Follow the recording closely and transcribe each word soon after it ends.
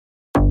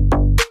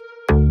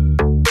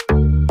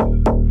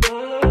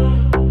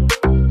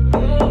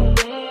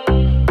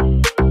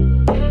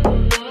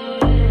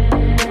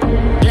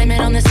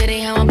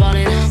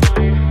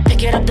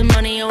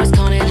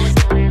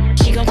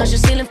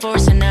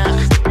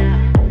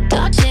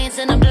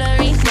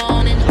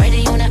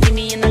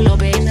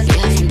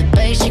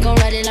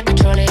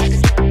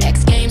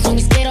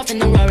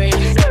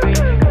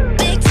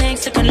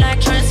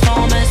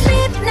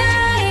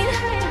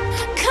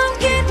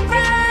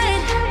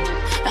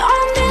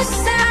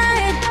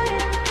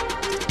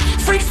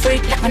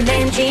freak like my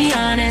name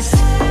Giannis.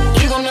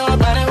 You gon' know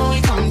about it when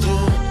we come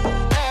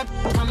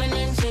through. Coming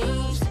in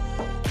twos.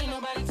 Ain't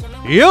nobody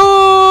telling me.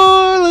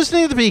 You're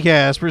listening to the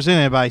PeayCast,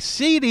 presented by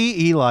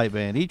CDE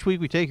Lightband. Each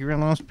week we take you around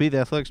the the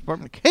athletics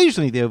department,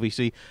 occasionally the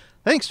OVC,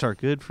 thanks to our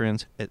good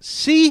friends at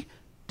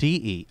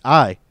CDE.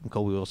 I am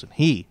Colby Wilson.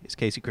 He is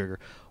Casey Krieger.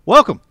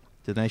 Welcome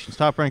to the nation's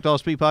top-ranked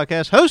all-speed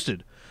podcast,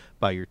 hosted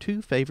by your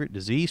two favorite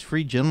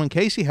disease-free gentlemen.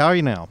 Casey, how are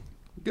you now?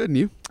 Good, and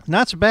you?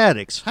 Not so bad.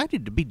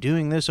 Excited to be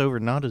doing this over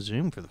not a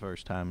Zoom for the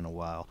first time in a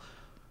while.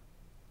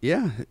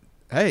 Yeah.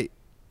 Hey,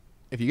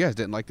 if you guys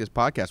didn't like this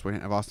podcast, we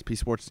didn't have Austin Peay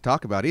Sports to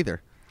talk about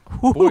either.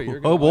 Boy, you're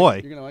gonna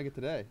you're going to like it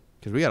today.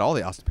 Because we got all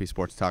the Austin Peay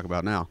Sports to talk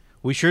about now.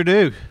 We sure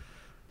do.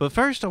 But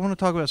first, I want to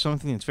talk about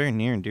something that's very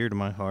near and dear to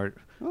my heart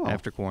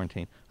after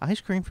quarantine.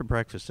 Ice cream for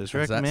breakfast, as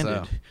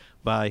recommended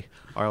by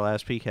our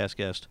last PeayCast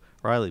guest,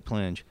 Riley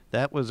Plinge.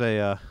 That was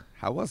a...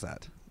 How was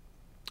that?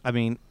 I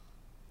mean,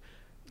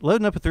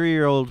 loading up a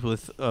 3-year-old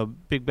with a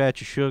big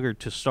batch of sugar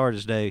to start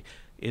his day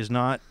is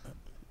not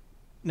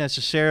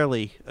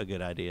necessarily a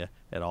good idea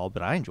at all,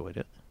 but I enjoyed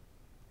it.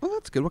 Well,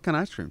 that's good. What kind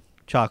of ice cream?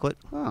 Chocolate.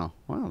 Oh,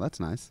 wow, that's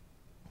nice.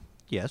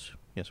 Yes.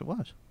 Yes, it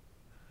was.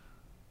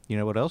 You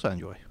know what else I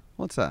enjoy?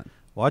 What's that?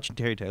 Watching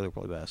Terry Taylor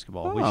play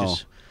basketball, which Oh.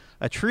 is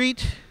a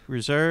treat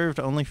reserved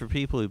only for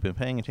people who've been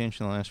paying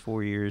attention the last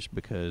 4 years,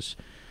 because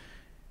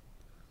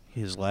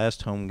his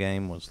last home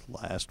game was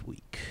last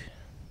week.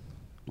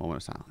 Moment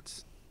of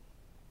silence.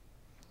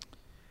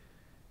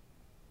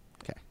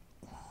 Okay.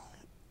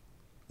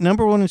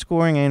 Number one in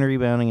scoring and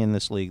rebounding in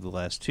this league the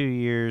last 2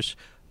 years.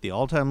 The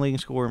all-time leading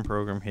scorer in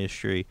program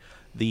history.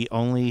 The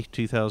only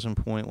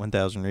 2,000-point,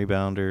 1,000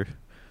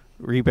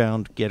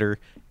 rebound getter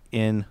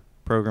in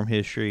program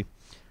history.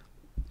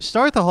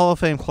 Start the Hall of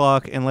Fame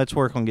clock, and let's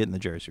work on getting the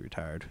jersey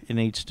retired. It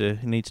needs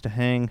to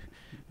hang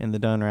in the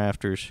Dunn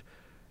rafters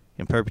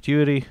in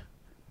perpetuity.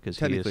 Because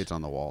Technically, it's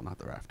on the wall, not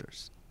the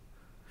rafters.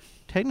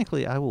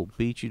 Technically, I will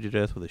beat you to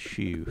death with a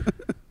shoe.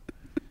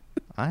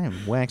 I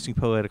am waxing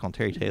poetic on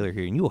Terry Taylor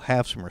here, and you will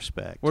have some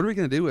respect. What are we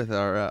going to do with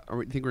our...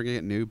 think we're going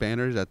to get new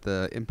banners at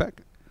the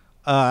Impact?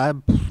 That's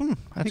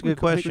a good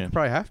question. I think we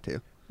probably have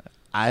to.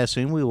 I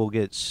assume we will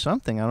get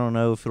something. I don't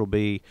know if it'll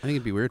be... I think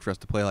it'd be weird for us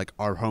to play like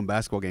our home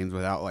basketball games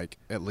without like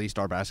at least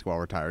our basketball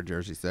retired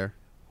jerseys there.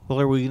 Well,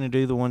 are we going to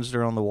do the ones that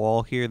are on the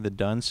wall here, the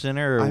Dunn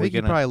Center? Or I are think we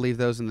you probably leave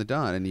those in the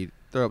Dunn and you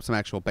throw up some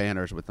actual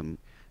banners with them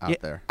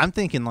out there. I'm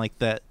thinking like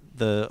that,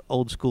 the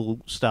old school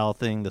style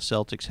thing the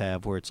Celtics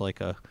have, where it's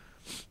like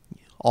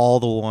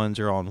all the ones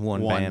are on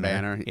one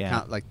banner. Yeah,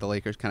 kind of like the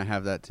Lakers kind of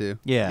have that too.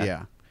 Yeah,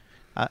 yeah.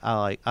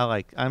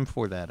 I'm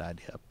for that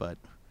idea, but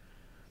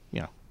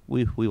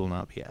we will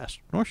not be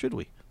asked, nor should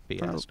we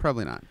be asked.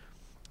 Probably not.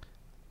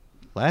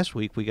 Last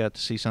week we got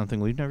to see something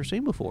we've never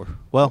seen before.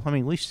 Well, I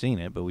mean, we've seen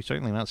it, but we've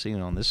certainly not seen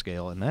it on this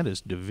scale, and that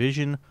is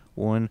Division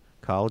I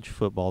college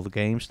football, the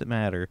games that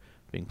matter,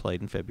 being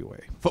played in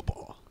February.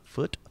 Football.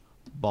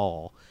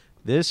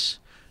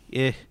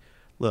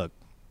 Look,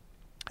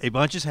 a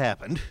bunch has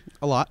happened.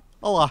 A lot.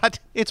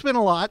 It's been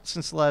a lot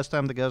since the last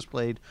time the Govs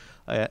played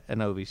an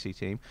OVC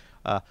team.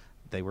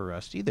 They were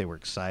rusty. They were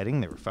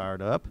exciting. They were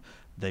fired up.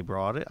 They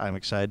brought it. I'm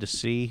excited to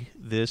see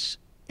this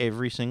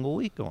every single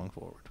week going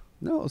forward.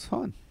 No, it was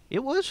fun.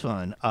 It was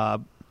fun. I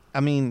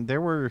mean, there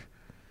were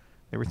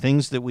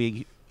things that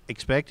we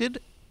expected,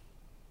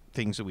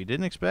 things that we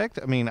didn't expect.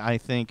 I mean, I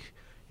think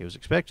it was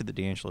expected that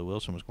D'Angelo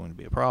Wilson was going to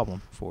be a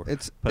problem for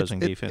opposing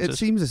defenses. It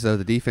seems as though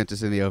the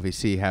defenses in the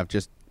OVC have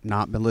just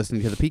not been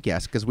listening to the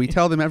PeayCast because we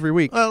tell them every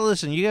week. Well,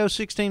 listen, you go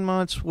 16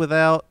 months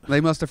without...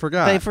 They must have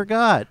forgot. They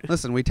forgot.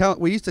 Listen,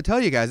 we used to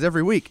tell you guys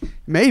every week,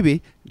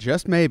 maybe,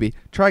 just maybe,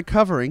 try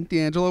covering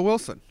D'Angelo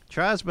Wilson.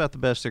 Try's about the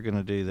best they're going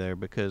to do there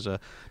because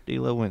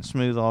D'Lo went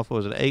smooth off. What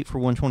was it, 8 for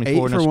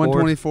 124? 8 for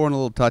 124 and a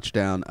little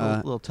touchdown. A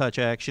little touch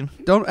action.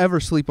 Don't ever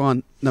sleep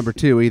on number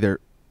 2 either,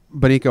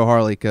 Benico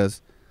Harley,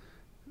 because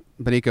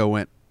Benico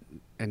went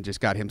and just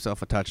got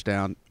himself a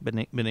touchdown.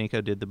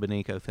 Benico did the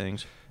Benico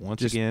things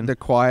once just again. The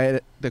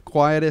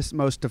quietest,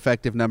 most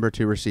effective number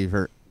 2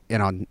 receiver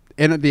in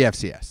the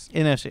FCS.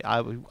 In FC,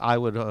 I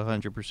would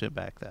 100%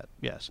 back that.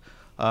 Yes.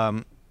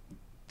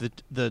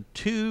 The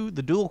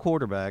dual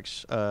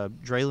quarterbacks,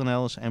 Draylon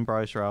Ellis and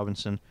Bryce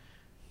Robinson.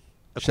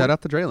 Shout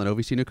out to Draylon,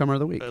 OVC Newcomer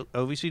of the Week.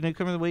 OVC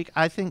Newcomer of the Week.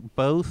 I think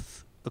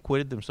both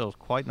acquitted themselves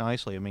quite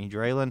nicely. I mean,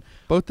 Draylon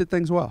both did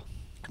things well.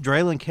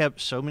 Draylon kept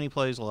so many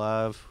plays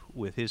alive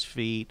with his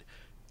feet,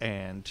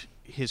 and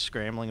his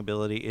scrambling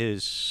ability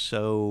is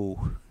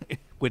so.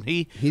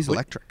 He's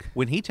electric.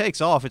 When he takes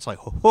off, it's like,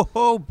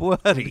 oh,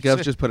 buddy. The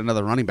Govs just put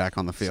another running back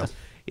on the field.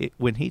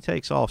 When he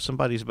takes off,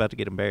 somebody's about to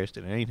get embarrassed,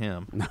 and it ain't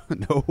him.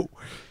 No.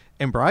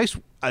 And Bryce,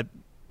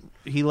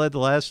 he led the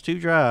last 2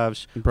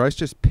 drives. And Bryce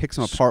just picks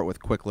them apart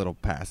with quick little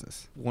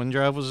passes. One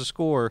drive was a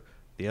score.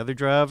 The other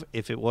drive,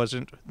 if it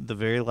wasn't the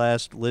very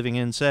last living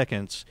in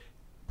seconds,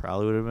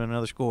 probably would have been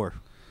another score.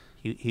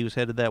 He was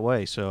headed that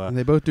way. So and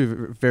they both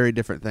do very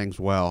different things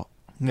well.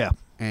 Yeah.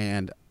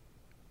 And,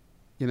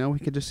 we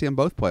could just see them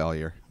both play all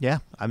year. Yeah.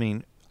 I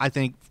mean, I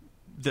think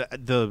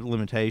the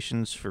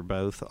limitations for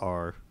both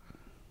are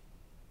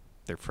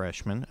They're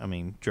freshmen. I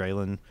mean,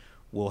 Draylon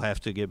will have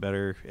to get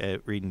better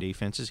at reading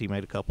defenses. He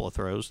made a couple of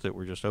throws that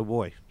were just, oh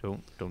boy,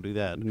 don't do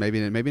that.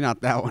 Maybe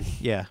not that one.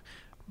 Yeah.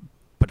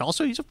 But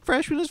also, he's a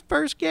freshman his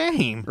first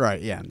game.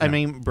 Right, yeah. No. I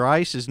mean,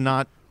 Bryce is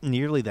not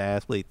nearly the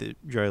athlete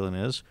that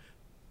Draylon is.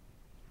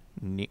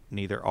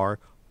 Neither are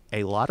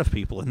a lot of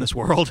people in this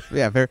world.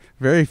 Yeah, very,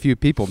 very few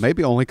people.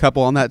 Maybe only a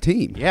couple on that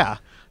team. Yeah.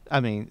 I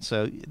mean,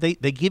 so they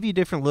give you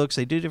different looks.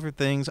 They do different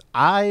things.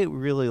 I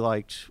really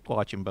liked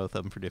watching both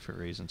of them for different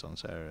reasons on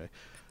Saturday.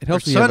 It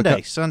helps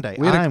me Sunday.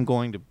 I am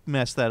going to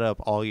mess that up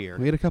all year.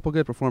 We had a couple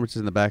good performances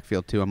in the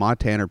backfield, too. Ahmad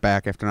Tanner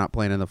back after not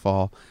playing in the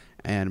fall,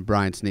 and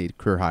Brian Snead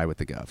career high with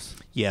the Govs.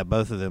 Yeah,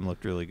 both of them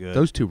looked really good.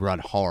 Those two run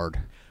hard.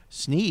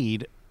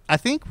 Snead, I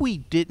think we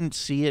didn't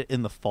see it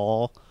in the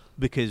fall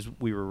because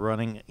we were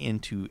running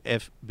into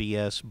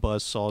FBS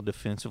buzzsaw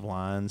defensive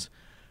lines,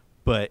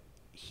 but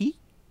he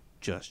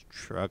just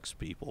trucks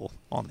people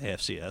on the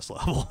FCS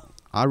level.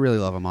 I really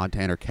love Ahmad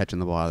Tanner catching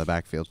the ball out of the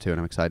backfield, too, and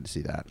I'm excited to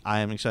see that.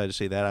 I am excited to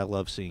see that. I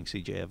love seeing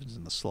C.J. Evans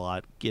in the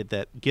slot. Get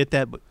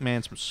that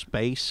man some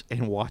space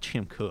and watch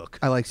him cook.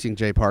 I like seeing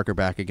Jay Parker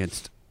back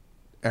against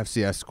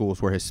FCS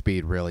schools where his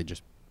speed really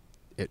just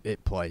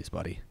it plays,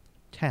 buddy.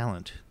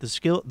 Talent. The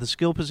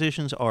skill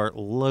positions are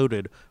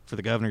loaded for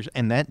the Governors,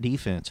 and that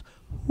defense.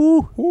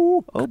 Whoo,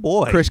 oh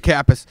boy. Chris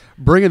Kappas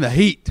bringing the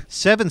heat.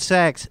 7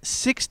 sacks,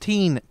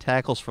 16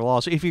 tackles for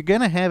loss. If you're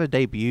going to have a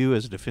debut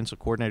as a defensive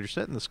coordinator,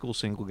 setting the school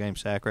single game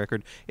sack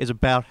record is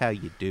about how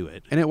you do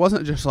it. And it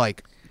wasn't just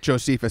like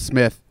Josephus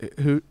Smith,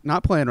 who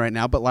not playing right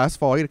now, but last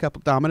fall he had a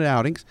couple dominant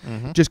outings,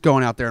 just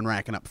going out there and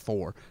racking up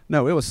 4.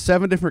 No, it was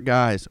 7 different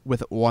guys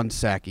with 1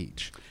 sack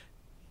each.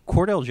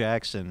 Cordell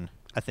Jackson,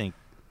 I think,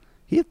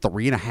 he had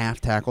 3.5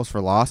 tackles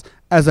for loss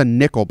as a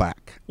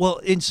nickelback. Well,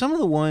 in some of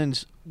the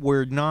ones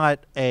were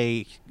not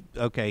he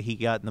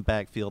got in the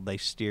backfield, they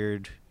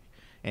steered,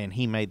 and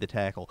he made the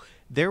tackle.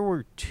 There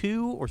were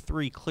 2 or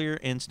 3 clear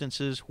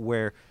instances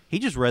where he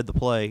just read the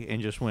play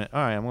and just went, all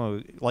right, I'm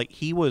going to, like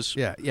he was.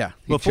 Yeah.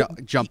 He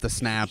jumped the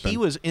snap. He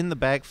was in the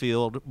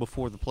backfield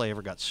before the play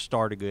ever got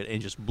started good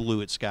and just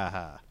blew it sky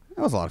high.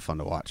 That was a lot of fun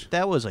to watch.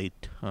 That was a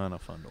ton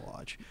of fun to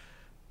watch.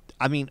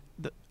 I mean,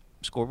 the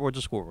scoreboard's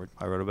a scoreboard.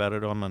 I wrote about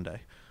it on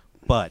Monday.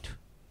 But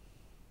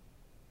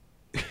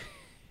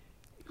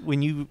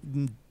when you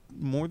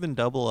more than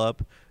double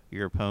up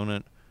your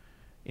opponent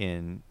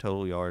in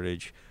total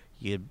yardage,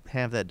 you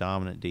have that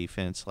dominant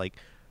defense. Like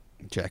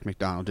Jack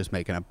McDonald just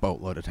making a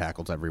boatload of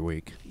tackles every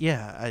week.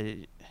 Yeah,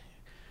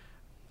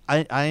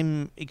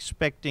 I'm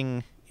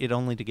expecting it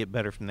only to get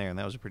better from there, and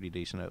that was a pretty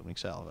decent opening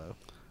salvo.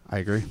 I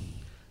agree.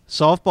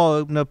 Softball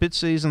opened up its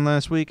season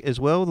last week as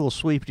well. A little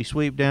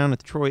sweepty-sweep down at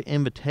the Troy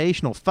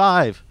Invitational.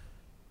 5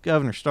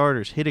 Governor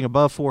starters hitting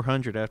above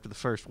 400 after the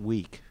first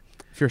week.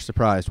 If you're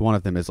surprised, one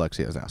of them is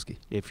Lexi Ozowski.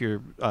 If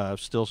you're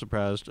still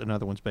surprised,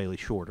 another one's Bailey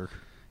Shorter.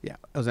 Yeah,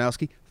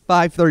 Ozowski,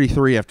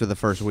 533 after the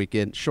first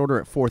weekend. Shorter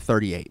at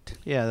 438.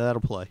 Yeah,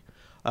 that'll play.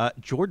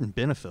 Jordan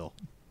Benefiel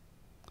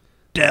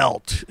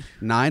dealt.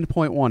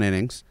 9.1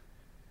 innings,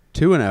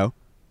 2-0,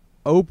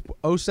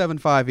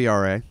 0.075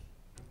 ERA.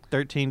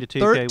 13 to 2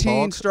 13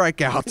 walk.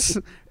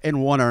 strikeouts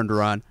and 1 earned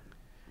run.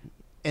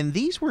 And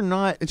these were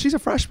not. And she's a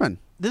freshman.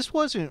 This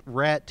wasn't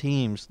rat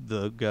teams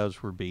the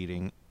Govs were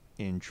beating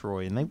in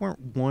Troy, and they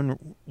weren't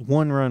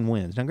one-run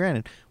wins. Now,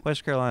 granted,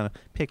 West Carolina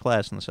picked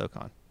last in the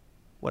SoCon.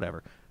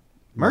 Whatever.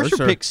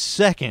 Mercer picked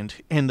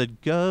second, and the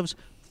Govs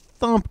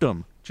thumped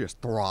them. Just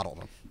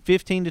throttled them.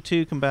 15 to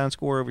 2 combined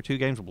score over 2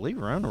 games. I believe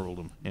run ruled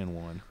them in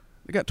one.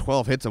 They got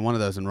 12 hits in one of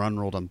those and run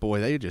ruled them. Boy,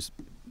 they just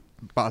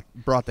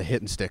brought the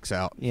hitting sticks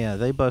out. Yeah,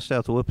 they bust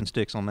out the whooping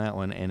sticks on that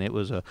one, and it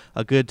was a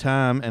good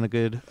time and a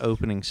good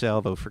opening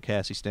salvo for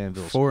Cassie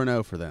Stanville.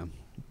 4-0 for them.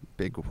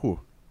 Big.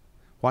 Whew.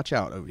 Watch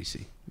out,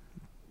 OVC.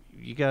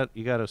 You got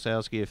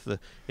Osowski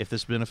if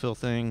this Benefiel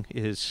thing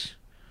is.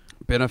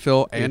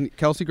 Benefiel and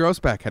Kelsey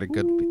Grossback had a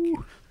good.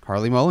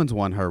 Carly Mullins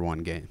won her one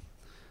game.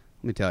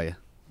 Let me tell you,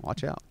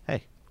 watch out.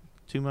 Hey,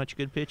 too much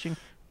good pitching.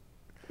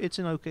 It's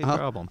an okay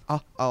problem.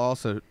 I'll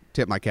also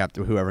tip my cap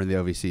to whoever in the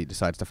OVC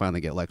decides to finally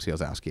get Lexi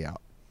Ozowski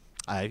out.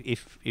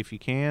 If you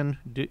can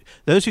do,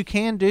 those who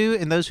can do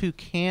and those who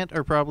can't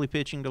are probably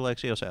pitching to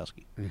Lexi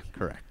Osowski. Yeah,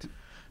 correct.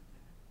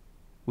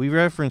 We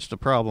referenced a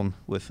problem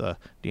with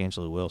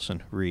D'Angelo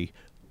Wilson,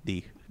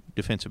 the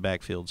defensive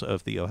backfields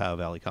of the Ohio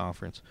Valley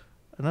Conference.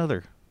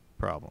 Another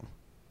problem.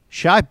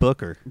 Shy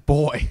Booker.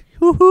 Boy.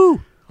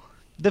 Woohoo!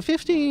 The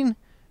 15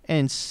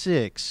 and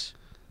 6,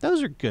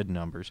 those are good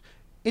numbers.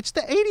 It's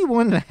the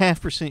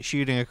 81.5%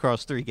 shooting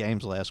across 3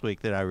 games last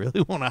week that I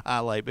really want to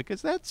highlight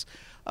because that's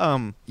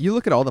you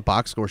look at all the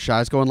box scores.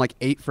 Shy's going like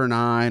 8 for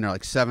 9 or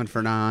like 7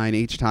 for 9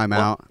 each time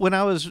out. When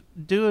I was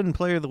doing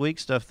Player of the Week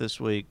stuff this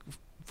week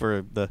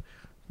for the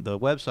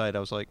website, I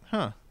was like,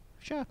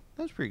 Shy,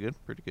 that's pretty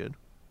good.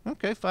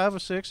 Okay, 5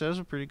 of 6, that was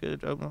a pretty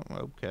good.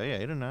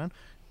 Okay, 8 of 9.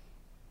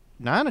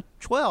 9 of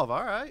 12,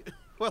 all right.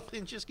 Well,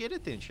 then just get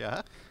it then,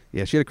 Shy.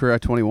 Yeah, she had a career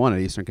at 21 at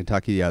Eastern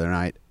Kentucky the other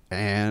night.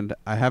 And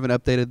I haven't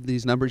updated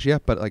these numbers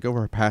yet, but like over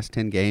her past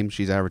 10 games,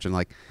 she's averaging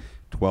like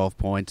 12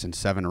 points and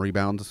 7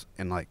 rebounds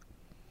and like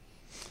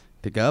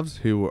The Govs,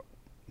 who were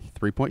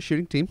three-point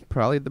shooting team,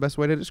 probably the best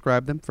way to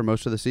describe them for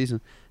most of the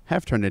season,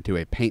 have turned into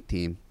a paint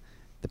team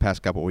the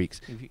past couple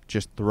weeks.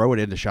 Just throw it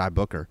into Shy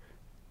Booker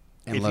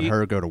and let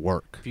her go to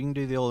work. If you can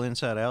do the old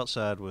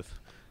inside-outside with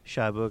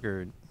Shy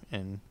Booker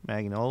and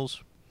Maggie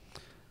Knowles.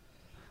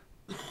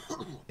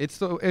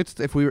 It's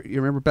if you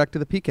remember back to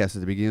the PeayCast at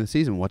the beginning of the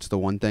season, what's the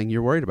one thing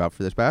you're worried about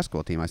for this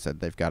basketball team? I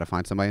said they've got to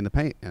find somebody in the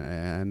paint,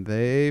 and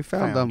they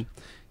found them.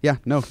 Yeah,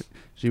 no,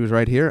 she was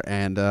right here,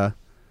 and let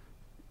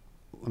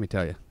me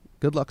tell you,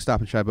 good luck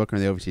stopping Shy Booker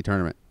in the OVC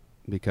tournament,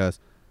 because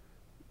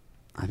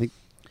I think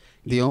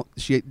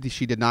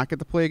she did not get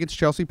to play against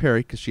Chelsea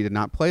Perry because she did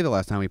not play the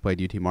last time we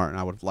played UT Martin.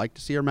 I would have liked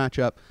to see her match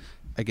up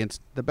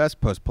against the best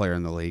post player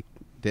in the league.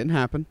 Didn't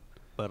happen.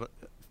 But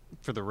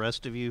for the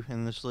rest of you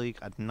in this league,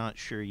 I'm not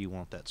sure you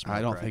want that smoke.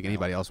 I don't think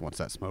anybody else wants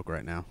that smoke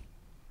right now.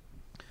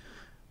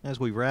 As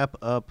we wrap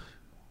up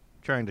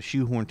trying to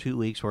shoehorn 2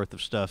 weeks worth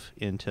of stuff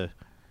into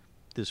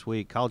this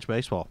week, college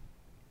baseball.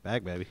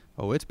 Back, baby.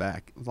 Oh, it's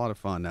back. It was a lot of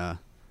fun.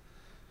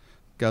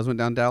 Guys went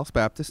down Dallas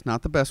Baptist.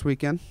 Not the best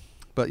weekend,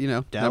 but,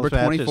 Dallas number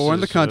 24 Baptist in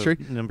the country.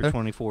 Number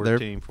 24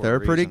 team. They're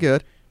pretty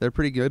good. They're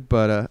pretty good,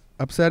 but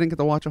upsetting. Get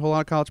to watch a whole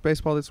lot of college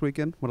baseball this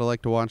weekend. Would have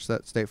liked to watch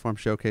that State Farm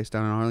Showcase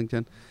down in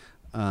Arlington.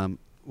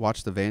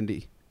 Watch the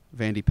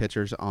Vandy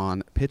pitchers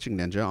on Pitching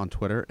Ninja on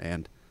Twitter,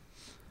 and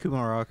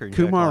Kumar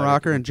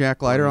Rocker and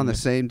Jack Leiter on the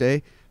same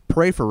day.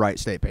 Pray for Wright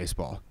State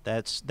baseball.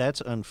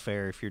 That's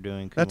unfair if you're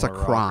doing Kumar That's a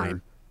crime.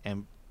 Rocker.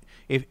 And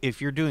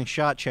if you're doing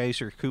Shot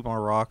Chaser,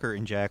 Kumar Rocker,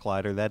 and Jack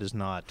Leiter, that is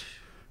not.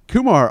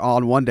 Kumar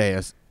on one day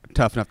is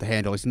tough enough to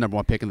handle. He's the number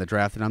one pick in the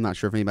draft, and I'm not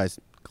sure if anybody's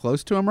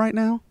close to him right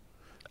now.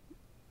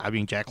 I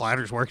mean, Jack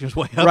Leiter's working his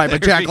way up. Right,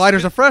 but Jack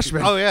Leiter's a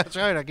freshman. Oh, yeah, that's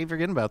right. I keep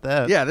forgetting about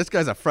that. Yeah, this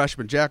guy's a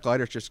freshman. Jack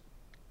Leiter's just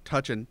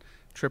touching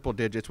triple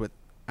digits with,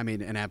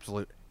 an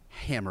absolute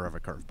hammer of a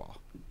curveball.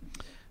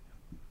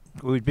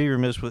 We'd be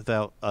remiss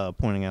without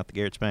pointing out the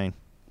Garrett Spain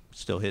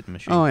still hitting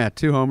machine. Oh, yeah,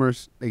 2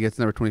 homers against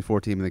the number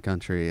 24 team in the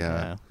country.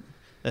 Yeah.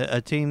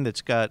 A team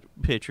that's got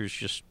pitchers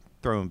just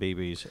throwing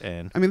BBs.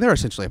 And they're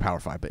essentially a Power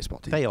 5 baseball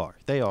team. They are.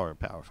 They are a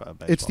Power 5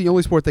 baseball It's the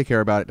only sport they care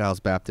about at Dallas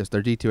Baptist.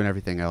 They're D2 and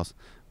everything else.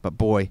 But,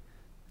 boy,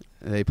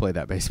 they play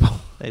that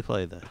baseball. They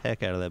play the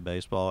heck out of that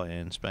baseball,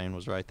 and Spain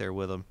was right there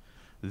with them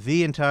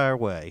the entire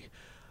way.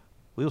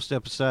 We'll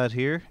step aside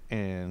here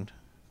and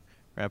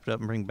wrap it up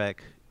and bring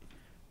back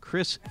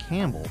Chris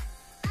Campbell,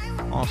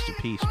 Austin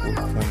Peay Sport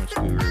Performance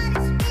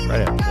Guru,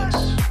 right after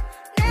this.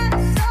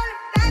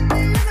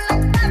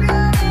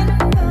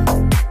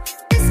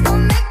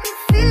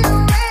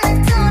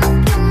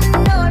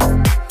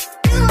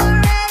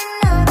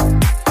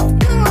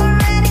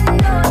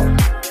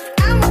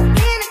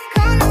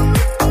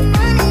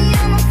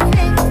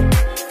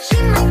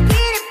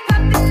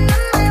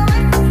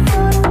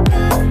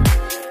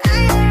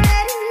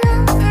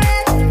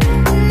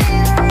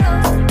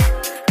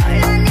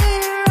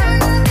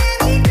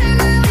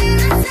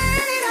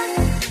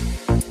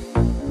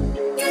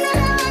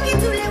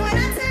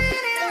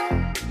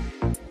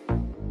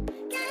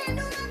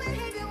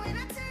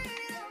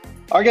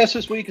 Our guest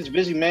this week is a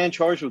busy man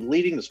charged with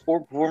leading the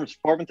sport performance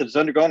department that has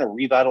undergone a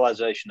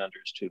revitalization under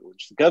his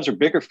tutelage. The Govs are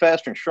bigger,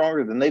 faster, and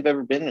stronger than they've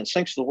ever been, and it's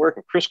thanks to the work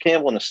of Chris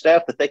Campbell and the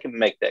staff that they can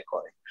make that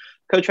claim.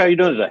 Coach, how are you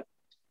doing today?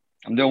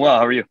 I'm doing well.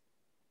 How are you?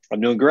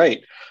 I'm doing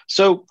great.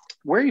 So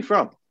where are you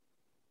from?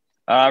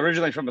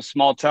 Originally from a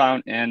small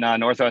town in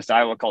northwest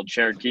Iowa called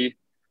Cherokee.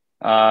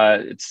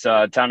 It's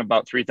a town of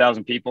about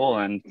 3,000 people,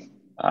 and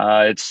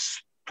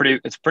it's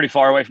pretty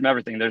far away from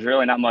everything. There's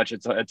really not much.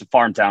 It's a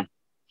farm town.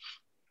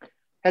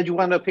 How'd you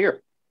wind up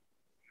here?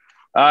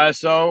 I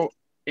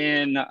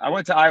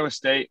went to Iowa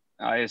State.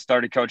 I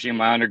started coaching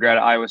my undergrad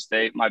at Iowa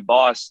State. My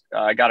boss,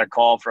 I got a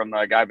call from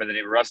a guy by the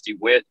name of Rusty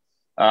Witt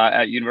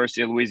at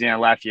University of Louisiana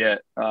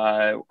Lafayette.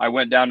 I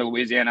went down to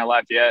Louisiana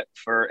Lafayette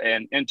for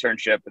an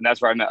internship, and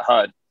that's where I met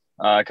HUD,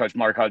 Coach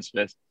Mark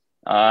Hudsmith.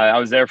 I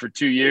was there for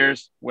 2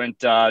 years, went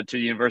to the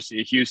University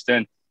of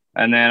Houston,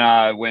 and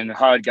then when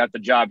HUD got the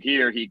job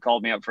here, he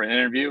called me up for an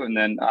interview, and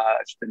then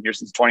I've been here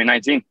since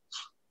 2019.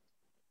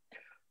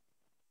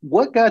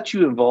 What got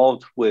you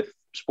involved with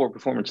sport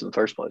performance in the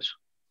first place?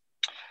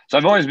 So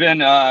I've always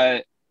been,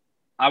 I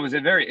was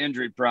very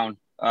injury prone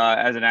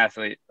as an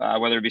athlete,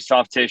 whether it be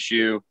soft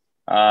tissue,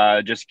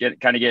 just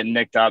getting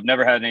nicked up.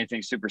 Never had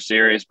anything super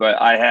serious,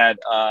 but I had,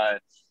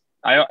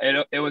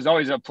 it was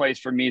always a place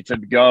for me to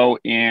go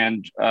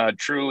and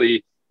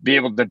truly be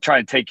able to try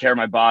and take care of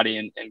my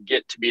body and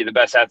get to be the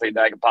best athlete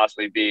that I could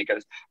possibly be,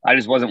 because I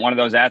just wasn't one of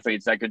those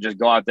athletes that could just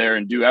go out there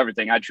and do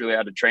everything. I truly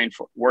had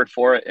to work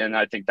for it. And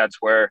I think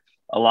that's where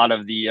a lot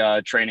of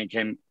the training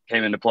came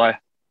into play.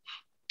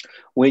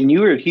 When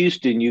you were at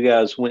Houston, you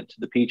guys went to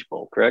the Peach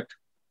Bowl, correct?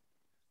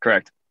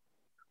 Correct.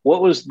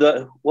 What was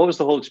the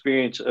whole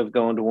experience of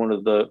going to one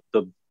of the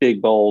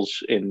big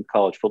bowls in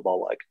college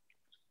football like?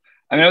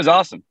 I mean, it was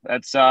awesome.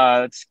 That's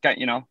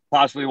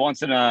possibly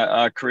once in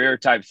a career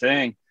type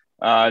thing,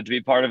 to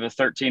be part of a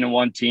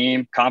 13-1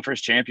 team,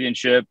 conference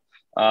championship,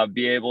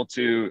 be able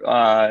to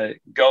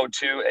go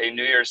to a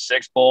New Year's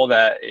Six bowl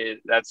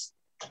that's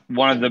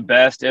one of the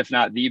best, if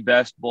not the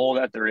best bowl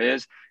that there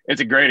is.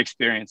 It's a great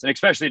experience, and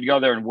especially to go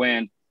there and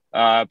win.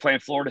 Playing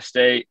Florida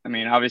State, I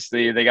mean,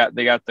 obviously they got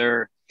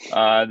their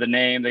the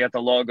name, they got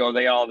the logo,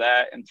 they got all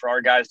that, and for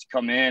our guys to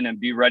come in and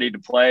be ready to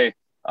play,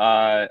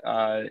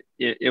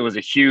 it was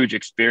a huge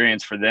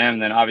experience for them.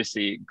 And then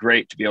obviously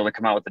great to be able to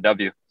come out with the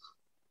W.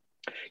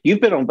 You've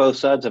been on both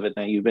sides of it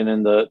now. You've been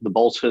in the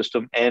bowl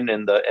system and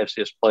in the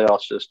FCS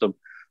playoff system.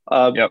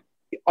 Yep.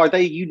 Are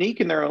they unique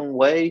in their own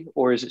way,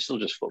 or is it still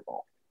just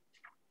football?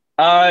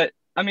 I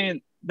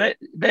mean,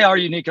 they are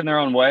unique in their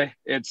own way.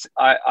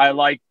 I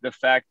like the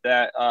fact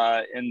that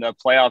in the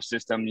playoff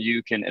system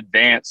you can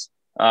advance,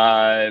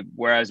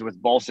 whereas with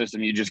bowl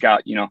system you just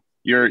got,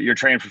 you're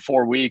training for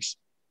 4 weeks,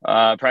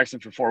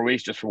 practicing for 4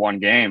 weeks just for one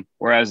game.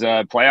 Whereas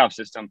a playoff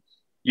system,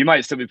 you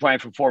might still be playing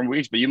for 4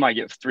 weeks, but you might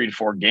get 3 to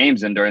 4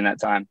 games in during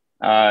that time.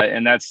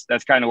 And that's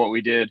kind of what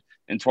we did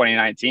in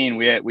 2019.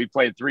 We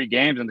played 3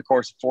 games in the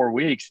course of 4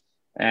 weeks.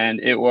 And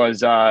it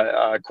was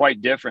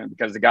quite different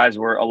because the guys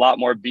were a lot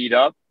more beat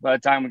up by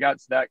the time we got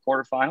to that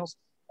quarterfinals.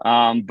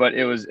 But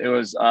it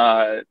was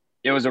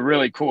a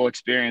really cool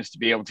experience to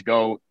be able to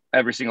go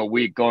every single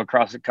week, go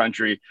across the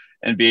country,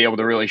 and be able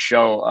to really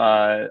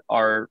show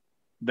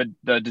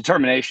the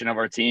determination of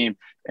our team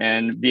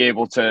and be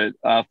able to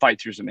fight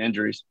through some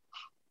injuries.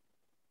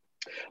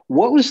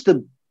 What was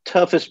the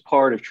toughest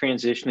part of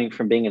transitioning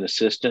from being an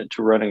assistant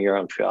to running your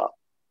own shop?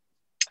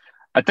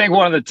 I think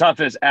one of the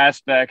toughest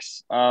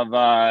aspects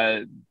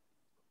of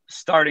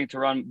starting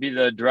to be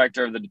the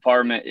director of the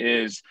department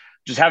is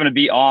just having to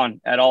be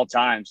on at all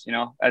times.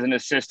 As an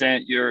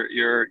assistant, you're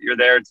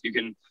there. You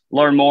can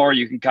learn more.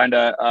 You can kind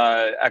of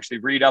actually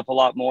read up a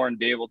lot more and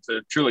be able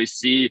to truly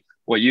see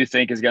what you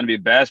think is going to be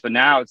best. But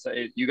now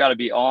you got to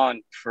be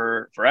on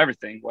for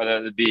everything,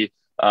 whether it be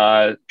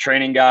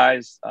training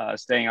guys,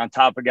 staying on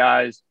top of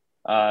guys,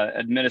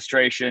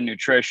 administration,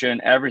 nutrition,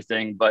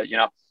 everything. But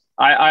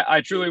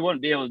I truly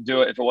wouldn't be able to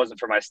do it if it wasn't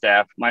for my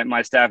staff.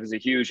 My staff is a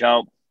huge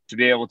help to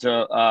be able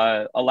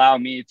to allow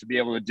me to be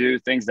able to do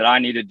things that I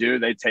need to do.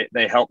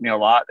 They help me a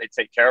lot. They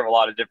take care of a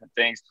lot of different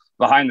things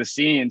behind the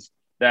scenes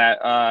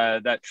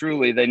that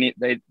truly they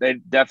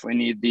definitely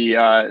need they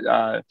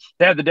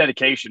have the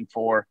dedication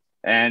for,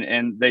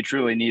 and they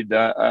truly need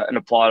an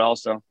applaud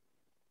also.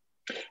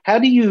 How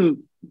do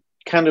you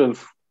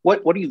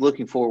what are you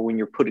looking for when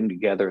you're putting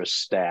together a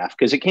staff?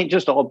 Because it can't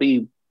just all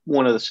be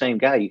one of the same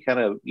guy.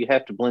 You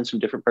have to blend some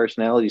different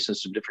personalities and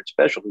some different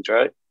specialties,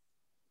 right?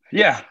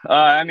 Yeah.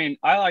 I mean,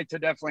 I like to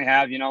definitely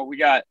have, we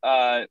got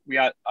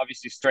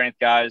obviously strength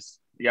guys,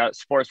 you got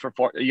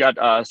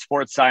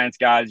sports science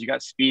guys, you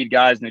got speed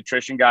guys,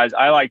 nutrition guys.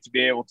 I like to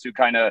be able to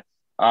kind of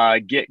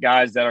get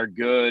guys that are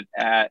good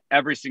at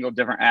every single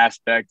different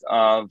aspect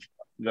of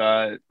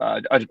of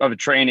a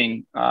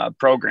training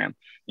program.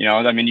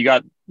 I mean, you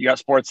got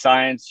sports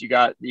science, you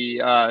got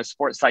the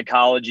sports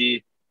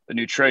psychology, the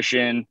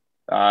nutrition,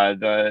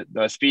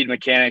 the speed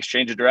mechanics,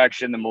 change of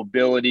direction, the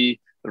mobility,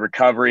 the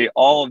recovery,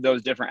 all of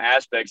those different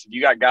aspects. If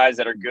you got guys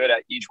that are good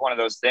at each one of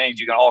those things,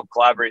 you can all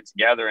collaborate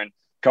together and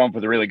come up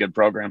with a really good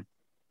program.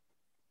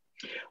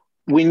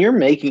 When you're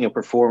making a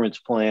performance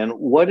plan,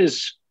 what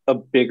is a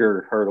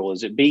bigger hurdle?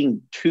 Is it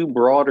being too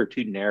broad or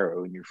too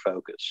narrow in your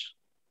focus?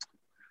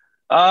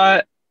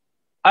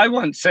 I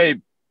wouldn't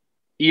say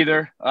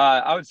either.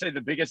 I would say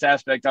the biggest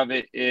aspect of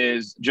it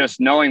is just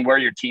knowing where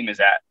your team is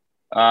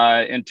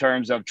at in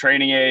terms of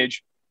training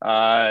age,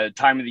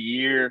 time of the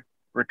year,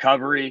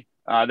 recovery.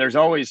 There's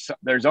always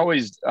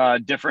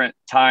different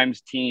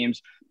times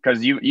teams,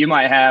 because you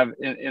might have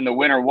in the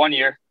winter one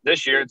year.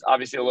 This year it's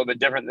obviously a little bit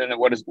different than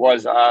what it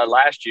was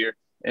last year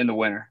in the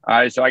winter. All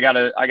right, so I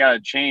gotta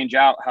change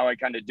out how I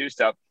kind of do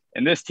stuff.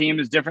 And this team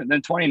is different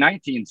than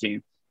 2019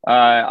 team.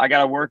 I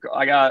gotta work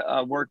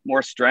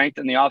more strength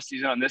in the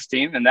offseason on this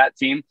team, and that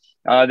team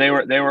they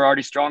were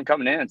already strong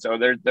coming in. So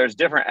there's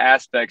different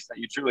aspects that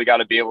you truly got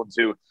to be able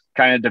to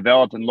kind of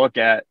develop and look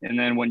at. And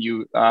then when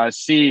you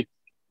see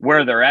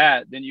where they're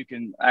at, then you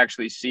can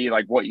actually see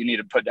like what you need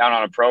to put down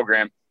on a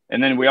program.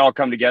 And then we all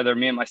come together.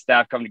 Me and my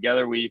staff come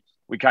together. We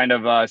kind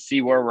of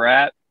see where we're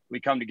at. We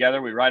come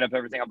together. We write up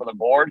everything up on the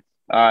board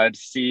to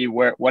see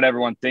what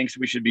everyone thinks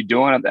we should be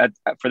doing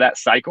for that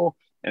cycle.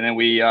 And then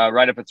we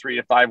write up a 3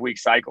 to 5 week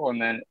cycle.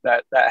 And then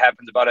that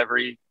happens about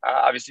every,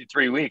 obviously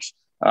 3 weeks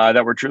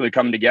that we're truly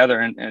coming together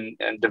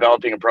and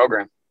developing a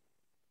program.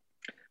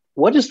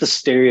 What is the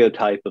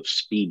stereotype of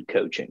speed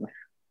coaching?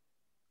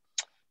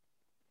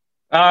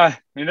 I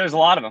mean, there's a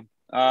lot of them.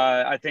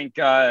 I think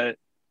a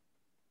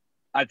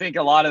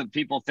lot of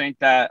people think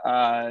that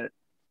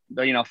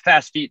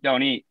fast feet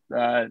don't eat.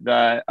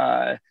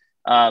 The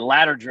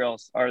ladder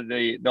drills are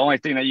the only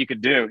thing that you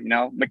could do.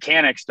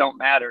 Mechanics don't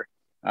matter.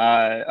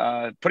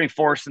 Putting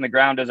force in the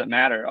ground doesn't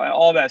matter.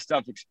 All that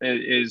stuff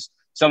is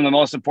some of the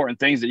most important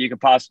things that you could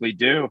possibly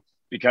do,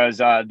 because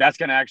that's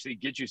going to actually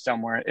get you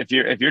somewhere. If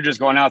you're just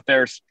going out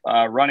there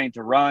running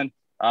to run,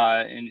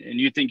 and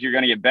you think you're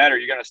going to get better,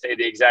 you're going to stay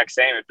the exact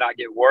same, if not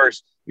get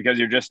worse, because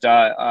you're just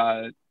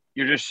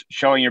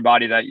showing your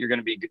body that you're going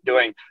to be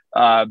doing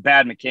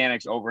bad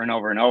mechanics over and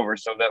over and over.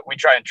 So that we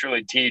try and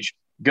truly teach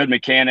good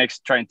mechanics,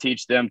 try and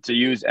teach them to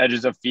use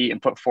edges of feet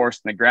and put force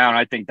in the ground.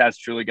 I think that's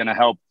truly going to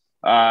help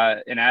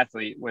an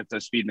athlete with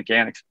the speed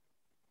mechanics.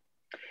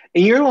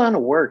 In your line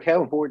of work,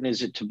 how important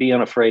is it to be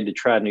unafraid to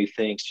try new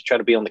things, to try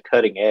to be on the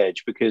cutting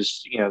edge?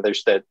 Because, you know,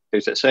 there's that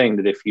saying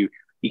that if you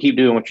keep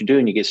doing what you're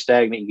doing, you get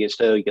stagnant, you get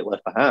stale, you get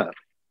left behind.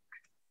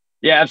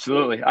 Yeah,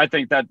 absolutely. I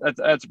think that's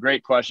a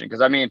great question.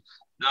 Cause I mean,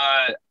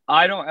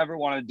 I don't ever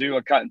want to do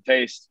a cut and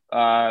paste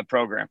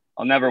program.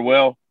 I'll never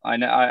will.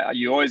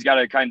 You always got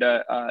to kind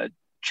of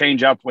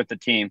change up with the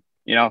team,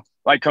 you know,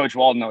 like Coach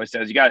Walden always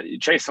says, you got to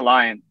chase the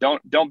lion.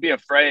 Don't be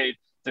afraid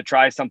to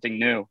try something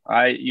new.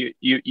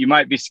 You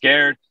might be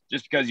scared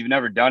just because you've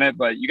never done it,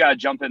 but you got to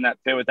jump in that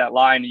pit with that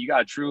line, and you got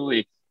to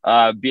truly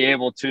be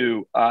able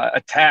to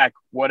attack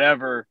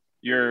whatever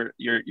your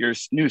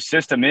new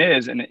system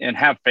is, and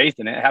have faith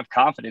in it, have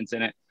confidence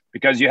in it,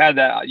 because you had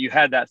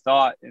that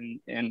thought,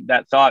 and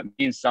that thought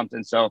means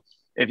something. So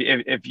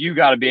if you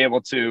got to be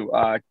able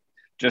to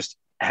just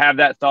have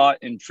that thought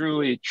and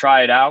truly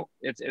try it out,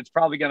 it's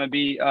probably going to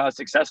be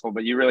successful,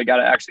 but you really got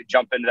to actually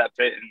jump into that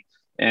pit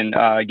and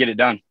get it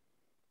done.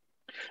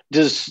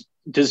 Does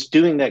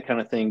doing that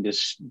kind of thing,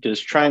 does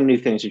trying new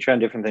things and trying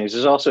different things,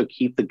 does also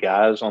keep the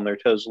guys on their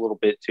toes a little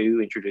bit too,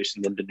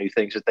 introducing them to new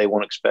things that they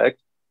won't expect?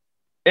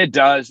 It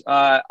does.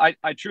 I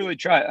truly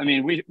try. I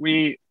mean,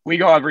 we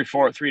go every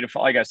 3 to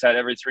 5, like I said,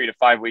 every 3 to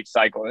 5 week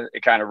cycle.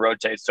 It kind of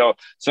rotates. So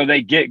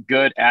they get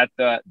good at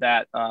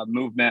that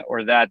movement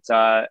or that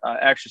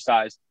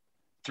exercise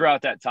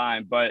throughout that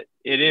time. But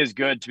it is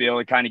good to be able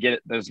to kind of get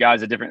those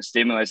guys a different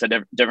stimulus at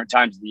different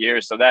times of the year.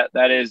 So that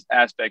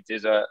aspect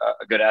is a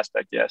good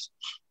aspect. Yes.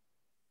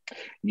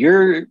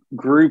 Your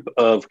group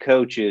of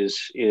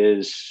coaches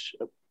is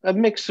a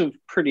mix of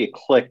pretty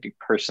eclectic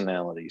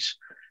personalities.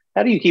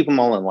 How do you keep them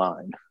all in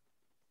line?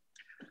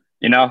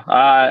 You know,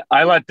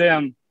 I let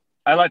them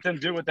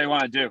do what they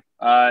want to do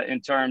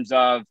in terms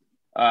of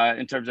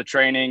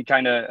training,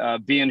 kind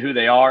of being who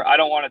they are. I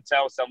don't want to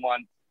tell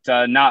someone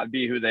to not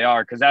be who they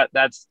are, because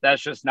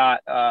that's just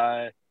not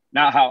how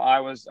I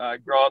was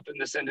grow up in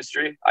this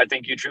industry. I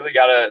think you truly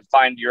got to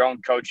find your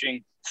own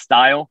coaching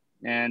style,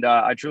 and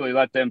I truly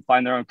let them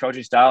find their own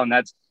coaching style, and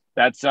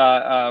that's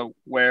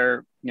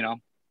where, you know,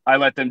 I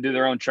let them do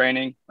their own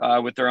training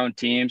with their own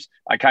teams.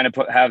 I kind of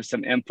have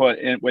some input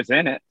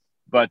within it,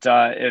 but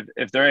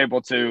if they're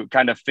able to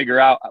kind of figure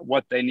out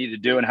what they need to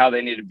do and how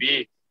they need to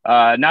be,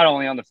 not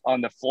only on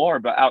the floor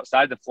but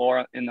outside the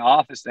floor in the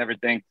office and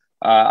everything,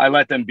 I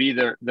let them be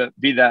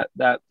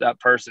that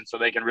person, so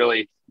they can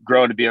really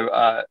grow to be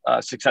a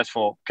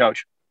successful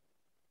coach.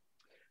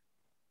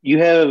 You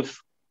have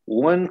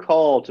one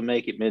call to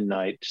make at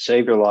midnight to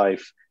save your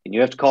life, and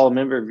you have to call a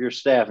member of your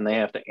staff, and they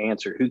have to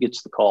answer. Who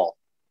gets the call?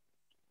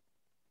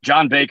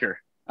 John Baker.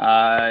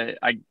 I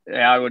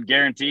would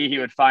guarantee he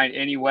would find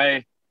any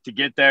way to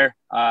get there.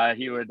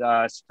 He would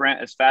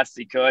sprint as fast as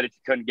he could. If he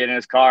couldn't get in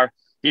his car,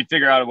 he'd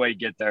figure out a way to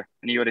get there,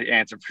 and he would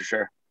answer for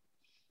sure.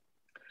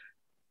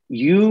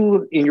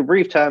 You, in your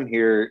brief time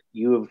here,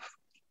 you've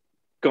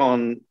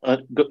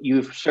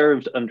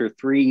served under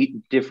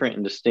 3 different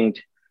and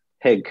distinct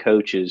head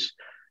coaches.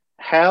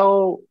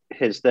 How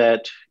has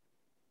that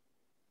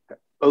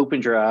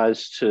opened your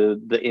eyes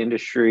to the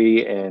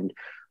industry and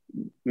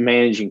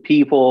managing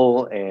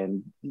people,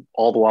 and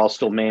all the while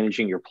still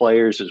managing your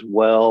players as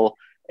well,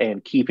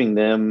 and keeping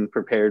them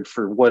prepared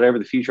for whatever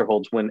the future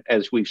holds, when,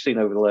 as we've seen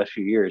over the last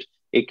few years,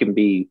 it can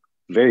be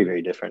very,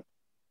 very different?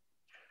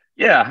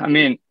 Yeah. I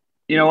mean,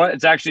 you know what?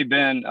 It's actually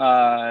been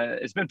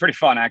it's been pretty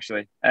fun,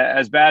 actually.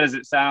 As bad as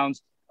it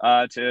sounds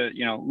to,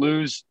 you know,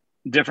 lose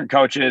different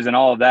coaches and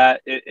all of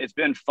that, it's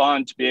been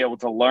fun to be able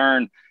to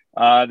learn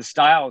the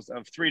styles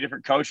of 3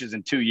 different coaches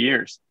in 2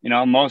 years. You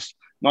know, most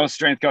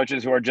strength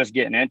coaches who are just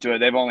getting into it,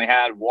 they've only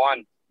had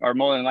one, or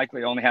more than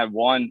likely only had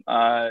one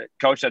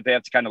coach that they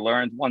have to kind of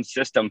learn, one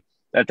system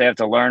that they have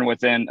to learn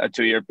within a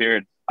 2-year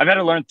period. I've had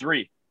to learn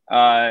 3.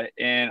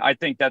 And I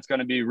think that's going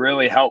to be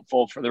really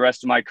helpful for the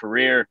rest of my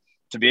career,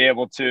 to be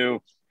able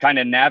to kind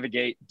of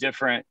navigate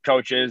different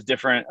coaches,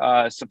 different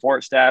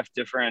support staff,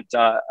 different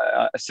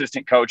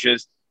assistant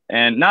coaches.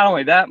 And not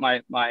only that,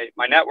 my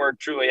network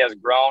truly has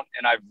grown,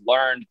 and I've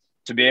learned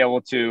to be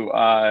able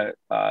to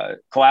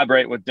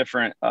collaborate with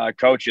different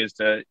coaches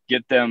to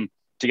get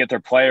their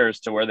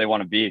players to where they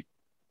want to be.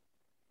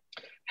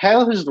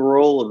 How has the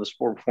role of the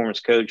sport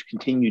performance coach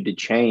continued to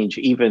change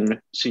even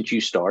since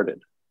you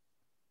started?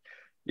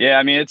 Yeah,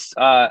 I mean, it's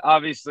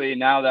obviously,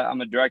 now that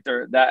I'm a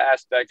director, that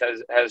aspect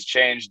has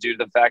changed due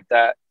to the fact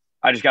that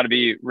I just got to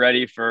be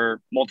ready for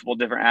multiple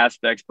different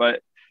aspects.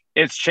 But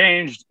it's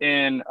changed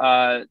in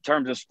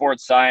terms of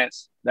sports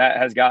science. That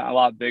has gotten a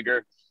lot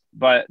bigger.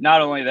 But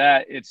not only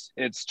that,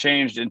 it's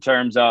changed in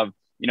terms of,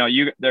 you know,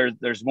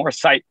 there's more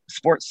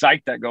sports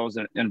psych that goes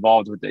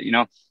involved with it. You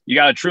know, you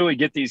got to truly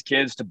get these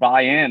kids to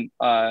buy in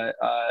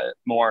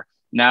more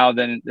now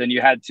than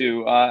you had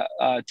to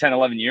 10,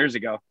 11 years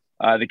ago.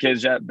 The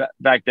kids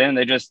back then,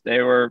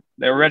 they were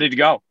ready to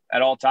go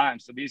at all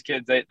times. So these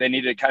kids, they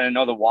need to kind of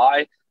know the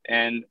why,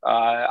 and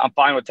I'm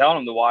fine with telling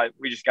them the why.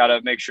 We just got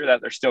to make sure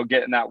that they're still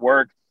getting that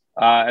work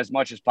as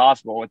much as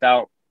possible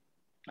without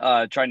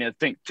trying to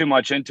think too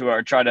much into it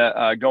or try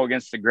to go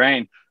against the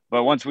grain.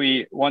 But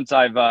once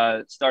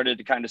I've started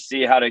to kind of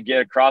see how to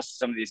get across to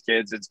some of these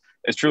kids,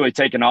 it's truly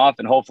taken off,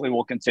 and hopefully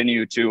we'll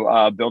continue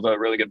to build a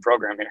really good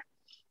program here.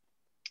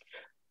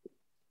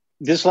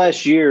 This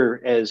last year,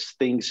 as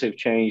things have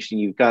changed and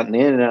you've gotten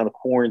in and out of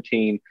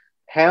quarantine,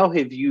 how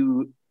have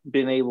you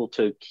been able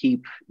to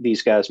keep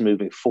these guys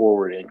moving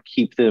forward and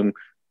keep them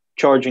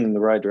charging in the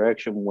right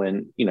direction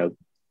when,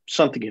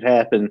 something could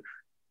happen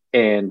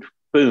and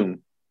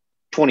boom,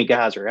 20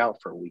 guys are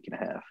out for a week and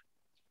a half?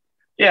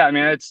 Yeah, I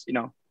mean, it's,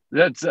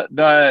 that's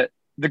the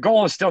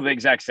goal is still the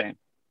exact same.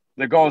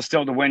 The goal is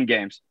still to win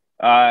games.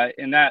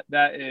 And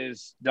that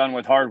is done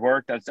with hard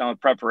work. That's done with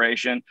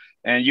preparation.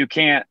 And you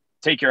can't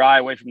take your eye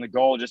away from the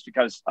goal just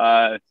because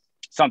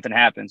something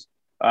happens.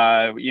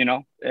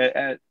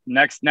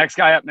 Next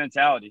guy up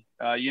mentality.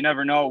 You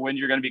never know when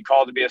you're going to be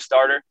called to be a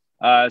starter.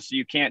 So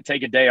you can't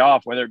take a day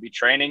off, whether it be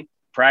training,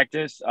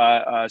 practice,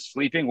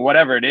 sleeping,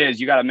 whatever it is.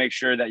 You got to make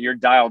sure that you're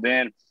dialed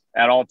in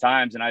at all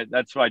times. And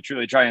that's what I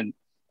truly try and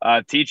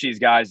teach these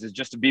guys, is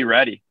just to be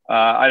ready.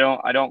 I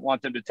don't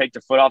want them to take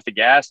their foot off the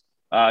gas,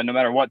 no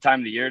matter what time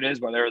of the year it is,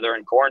 whether they're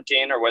in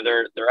quarantine or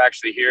whether they're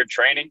actually here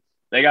training.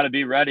 They got to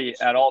be ready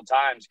at all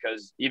times,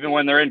 because even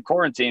when they're in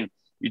quarantine,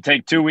 you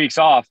take 2 weeks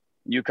off,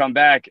 you come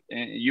back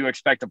and you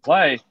expect to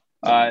play.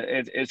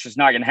 It's just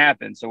not going to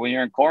happen. So when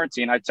you're in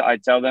quarantine, I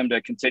tell them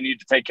to continue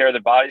to take care of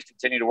their bodies,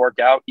 continue to work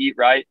out, eat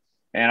right.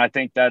 And I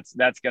think that's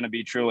going to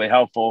be truly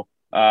helpful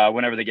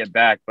whenever they get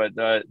back. But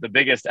the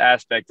biggest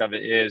aspect of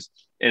it is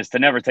to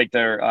never take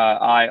their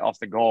eye off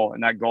the goal.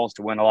 And that goal is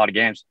to win a lot of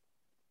games.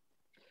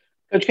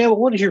 Coach Campbell,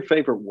 what is your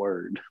favorite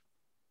word?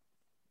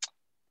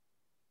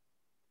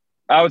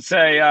 I would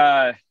say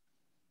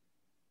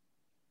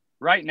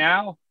right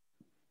now,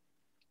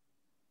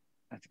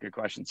 that's a good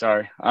question.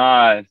 Sorry.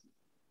 I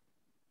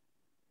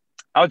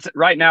would say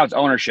right now it's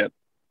ownership.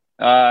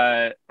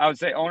 I would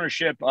say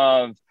ownership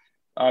of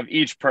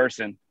each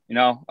person.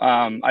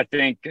 I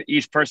think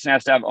each person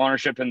has to have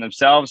ownership in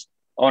themselves,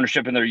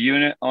 ownership in their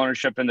unit,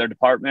 ownership in their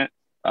department.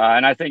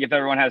 And I think if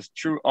everyone has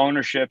true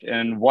ownership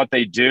in what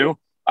they do,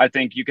 I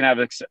think you can have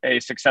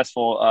a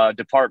successful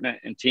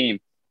department and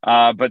team.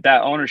 But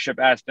that ownership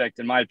aspect,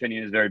 in my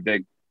opinion, is very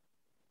big.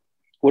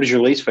 What is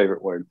your least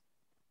favorite word?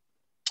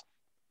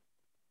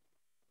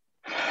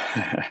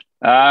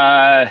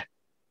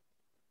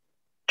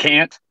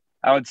 Can't,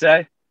 I would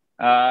say.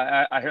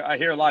 I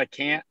hear a lot of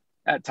can't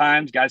at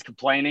times, guys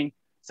complaining,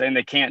 saying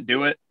they can't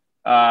do it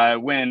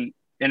when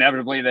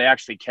inevitably they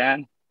actually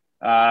can.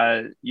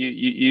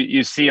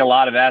 You see a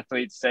lot of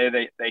athletes say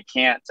they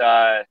can't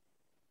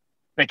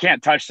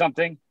touch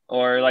something,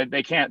 or like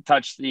they can't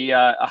touch the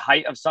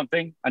height of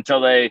something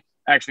until they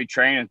actually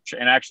train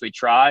and actually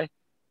try.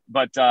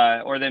 But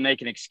or they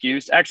make an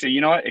excuse. Actually,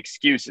 you know what?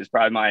 Excuse is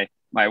probably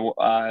my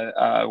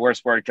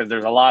worst word, because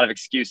there's a lot of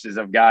excuses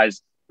of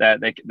guys that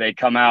they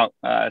come out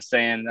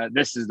saying that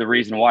this is the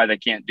reason why they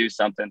can't do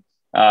something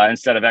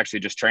instead of actually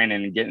just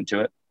training and getting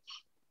to it.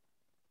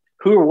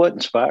 Who or what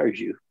inspires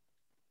you?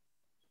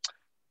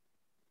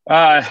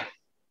 It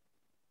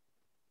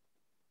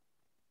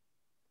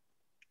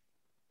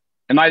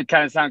might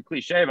kind of sound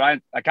cliche,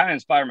 but I kind of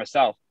inspire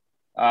myself.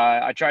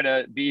 I try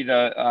to be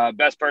the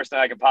best person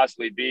I could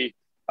possibly be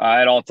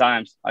at all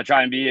times. I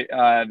try and be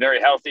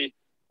very healthy.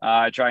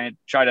 I try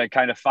to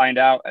kind of find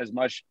out as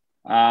much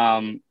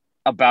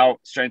about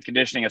strength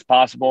conditioning as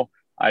possible.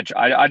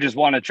 I just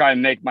want to try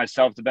and make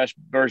myself the best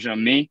version of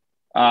me.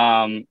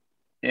 And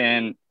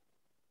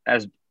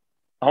as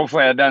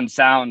hopefully that doesn't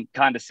sound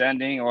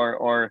condescending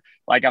or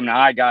like I'm an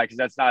eye guy, because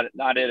that's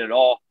not it at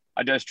all.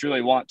 I just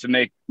truly want to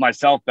make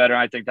myself better.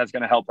 And I think that's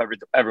going to help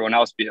everyone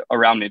else be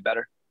around me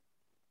better.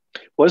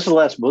 What's the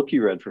last book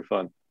you read for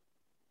fun?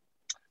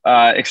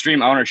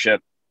 Extreme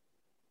Ownership.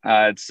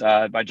 It's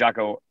by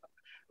Jocko.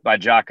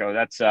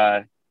 That's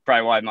probably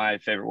why my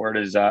favorite word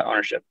is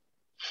ownership.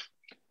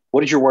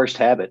 What is your worst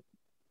habit?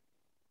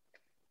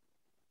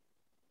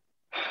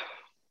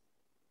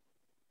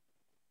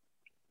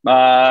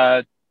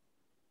 That's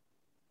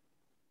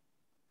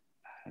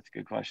a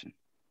good question.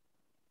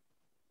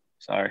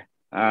 Sorry.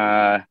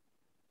 I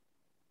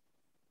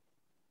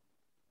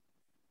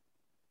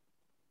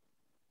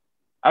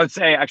would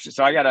say actually,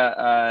 so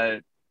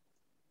I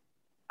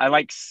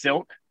like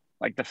silk,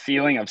 like the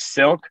feeling of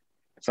silk.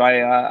 So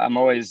I'm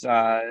always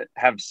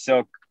have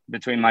silk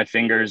between my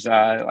fingers,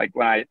 like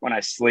when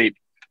I sleep.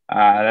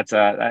 I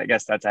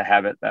guess that's a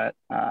habit that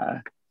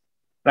I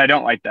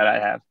don't like that I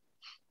have.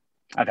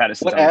 I've had it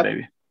since I was a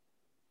baby.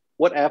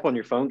 What app on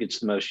your phone gets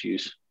the most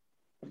use?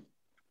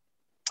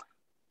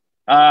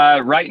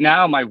 Right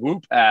now, my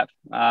Whoop app.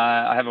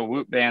 I have a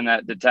Whoop band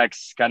that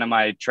detects kind of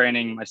my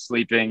training, my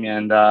sleeping,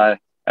 and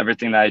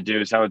everything that I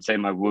do. So I would say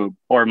my Whoop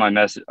or my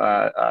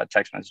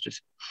text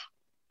messages.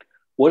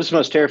 What is the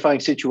most terrifying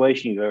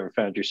situation you've ever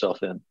found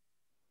yourself in?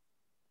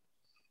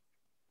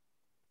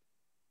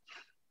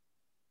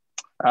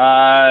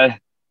 I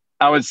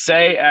would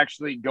say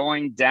actually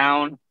going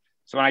down.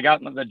 So when I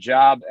got the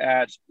job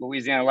at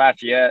Louisiana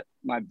Lafayette,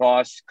 my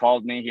boss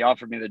called me. He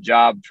offered me the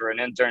job for an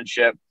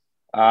internship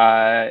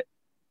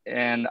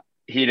And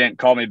he didn't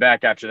call me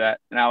back after that.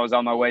 And I was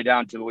on my way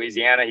down to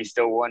Louisiana. He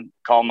still wouldn't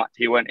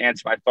he wouldn't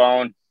answer my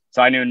phone.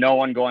 So I knew no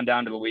one going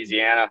down to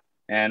Louisiana.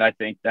 And I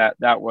think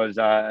that was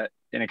an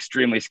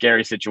extremely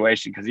scary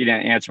situation because he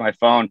didn't answer my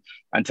phone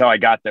until I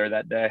got there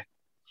that day.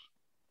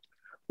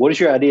 What is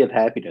your idea of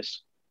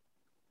happiness?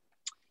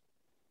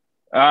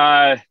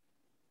 Health,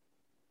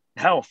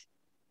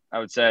 I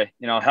would say,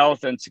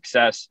 health and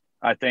success.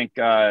 I think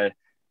I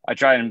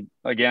try and,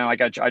 again,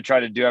 like I try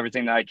to do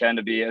everything that I can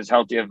to be as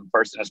healthy of a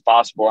person as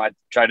possible. I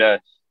try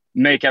to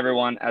make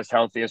everyone as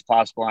healthy as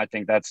possible. I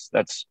think that's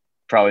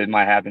probably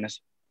my happiness.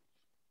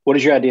 What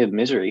is your idea of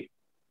misery?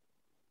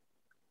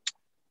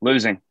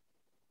 Losing.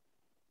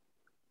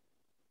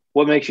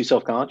 What makes you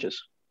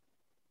self-conscious?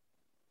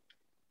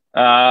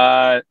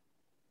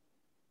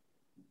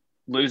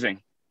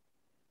 Losing.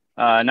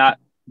 Not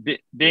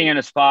being in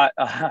a spot,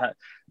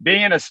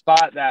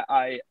 that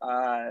I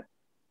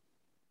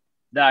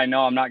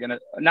know I'm not going to,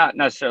 not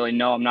necessarily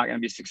know I'm not going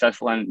to be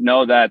successful, and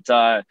know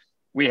that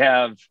we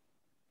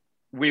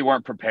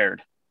weren't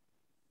prepared.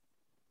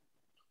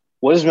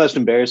 What is the most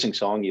embarrassing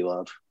song you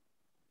love?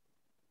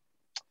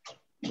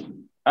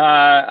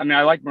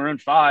 I like Maroon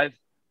 5.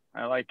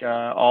 I like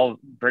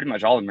pretty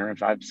much all the Maroon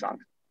 5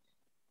 songs.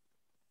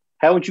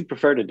 How would you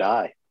prefer to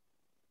die?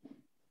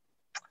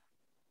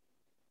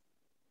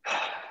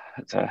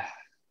 It's a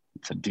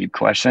deep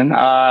question.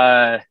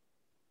 I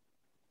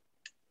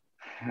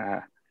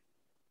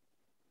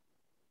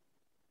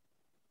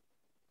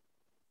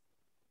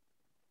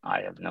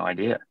have no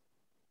idea.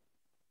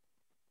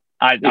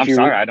 I'm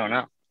sorry, I don't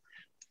know.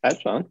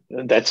 That's fine.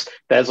 That's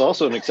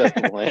also an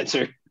acceptable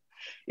answer.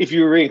 If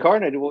you were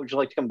reincarnated, what would you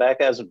like to come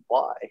back as and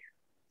why?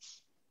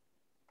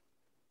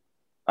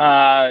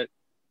 I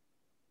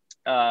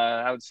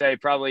would say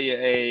probably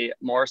a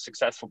more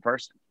successful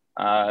person,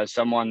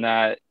 someone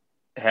that's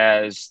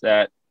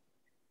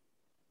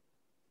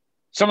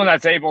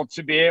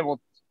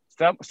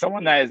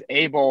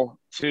able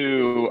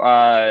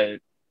to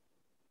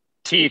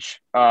teach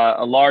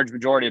a large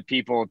majority of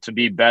people to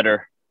be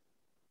better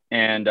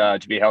and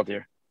to be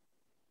healthier.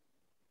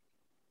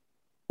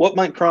 What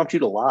might prompt you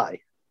to lie?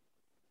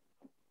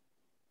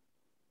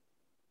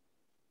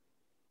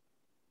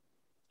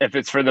 If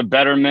it's for the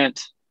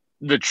betterment,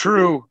 the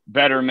true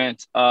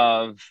betterment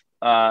of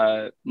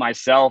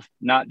myself,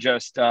 not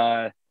just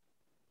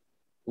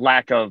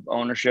lack of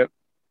ownership.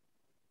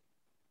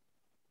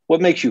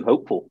 What makes you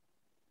hopeful?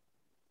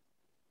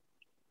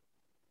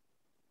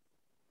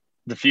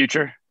 The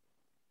future.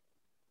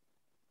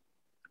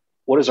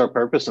 What is our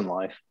purpose in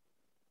life?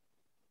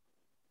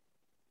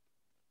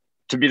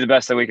 To be the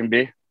best that we can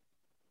be.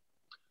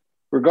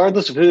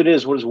 Regardless of who it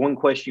is, what is one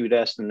question you would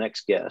ask the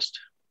next guest?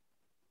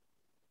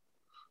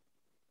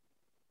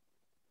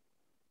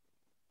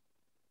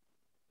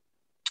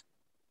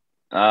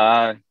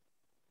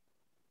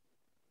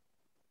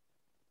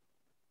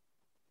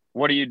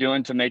 What are you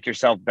doing to make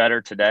yourself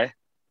better today?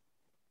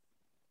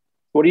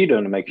 What are you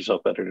doing to make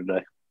yourself better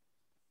today?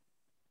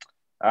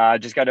 I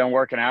just got done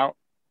working out.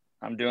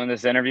 I'm doing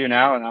this interview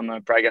now, and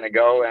I'm probably going to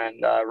go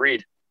and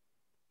read.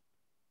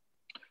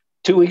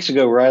 2 weeks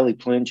ago, Riley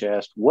Plinch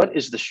asked, what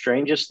is the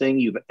strangest thing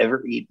you've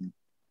ever eaten?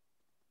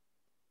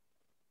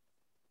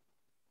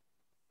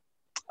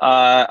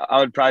 I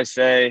would probably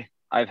say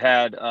I've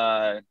had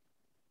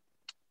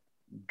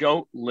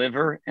goat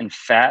liver and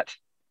fat,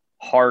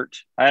 heart.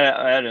 I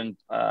had an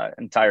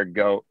entire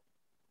goat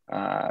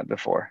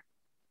before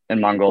in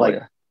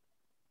Mongolia.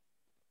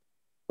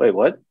 Wait,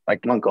 what?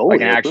 Like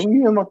Mongolia? Like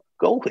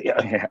Mongolia?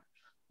 Yeah.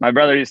 My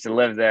brother used to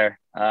live there.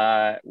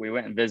 We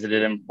went and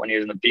visited him when he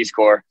was in the Peace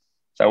Corps.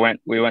 So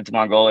we went to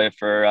Mongolia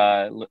for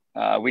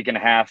a week and a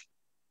half,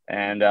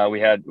 and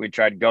we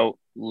tried goat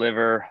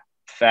liver,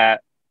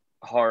 fat,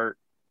 heart,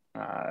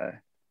 and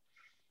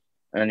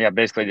yeah,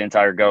 basically the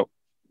entire goat.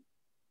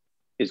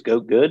 Is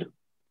goat good?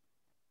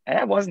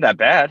 It wasn't that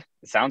bad.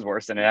 It sounds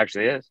worse than it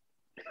actually is.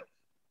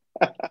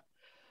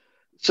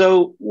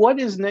 So what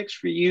is next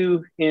for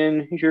you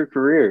in your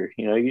career?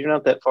 You're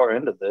not that far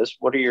into this.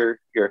 What are your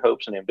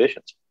hopes and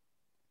ambitions?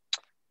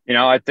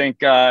 I think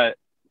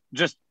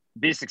just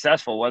be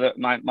successful. Whether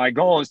my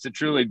goal is to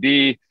truly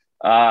be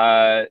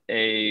a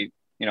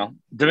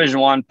Division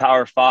I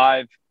Power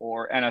 5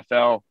 or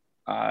NFL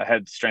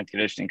head strength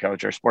conditioning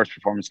coach or sports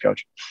performance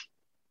coach.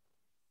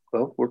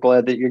 Well, we're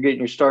glad that you're getting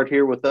your start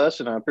here with us,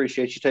 and I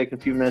appreciate you taking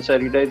a few minutes out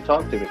of your day to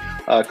talk to me.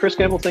 Chris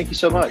Campbell, thank you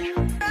so much.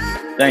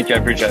 Thank you. I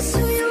appreciate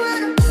it.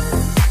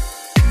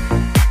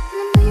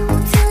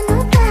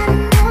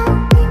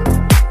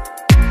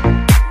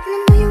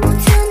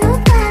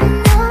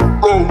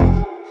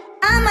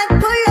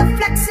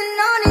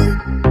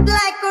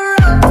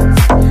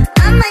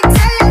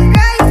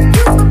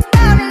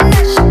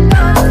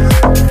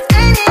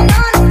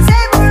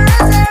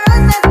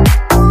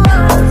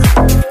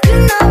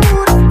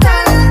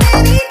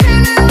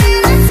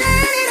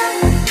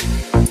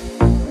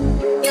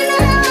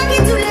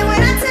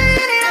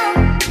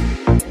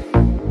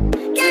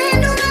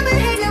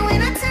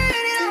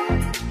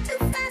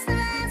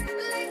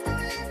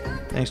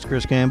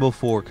 Chris Campbell,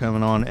 for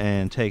coming on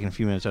and taking a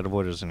few minutes out of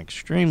what is an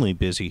extremely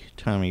busy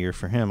time of year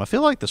for him. I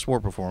feel like the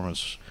sport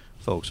performance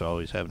folks are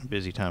always having a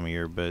busy time of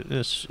year, but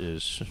this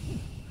is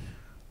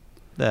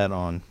that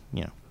on,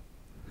 you know.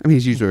 I mean,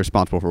 he's usually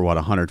responsible for,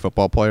 100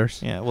 football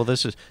players? Yeah, well,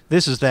 this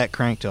is that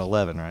crank to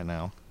 11 right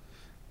now.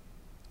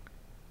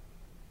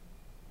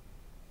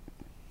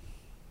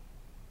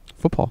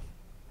 Football.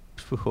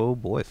 Oh,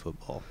 boy,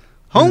 football.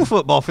 Home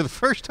football for the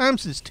first time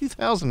since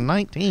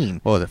 2019.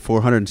 What was it,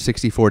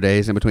 464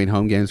 days in between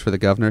home games for the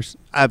Governors?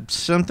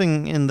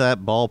 Something in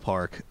that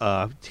ballpark.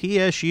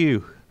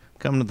 TSU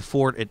coming to the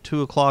Fort at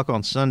 2 o'clock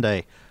on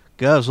Sunday.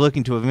 Govs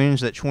looking to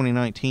avenge that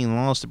 2019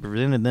 loss that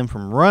prevented them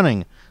from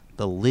running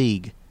the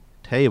league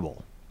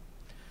table.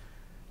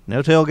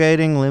 No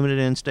tailgating, limited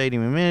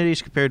in-stadium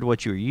amenities compared to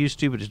what you were used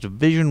to, but it's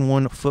Division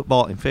I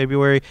football in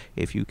February.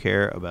 If you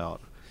care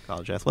about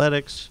college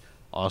athletics,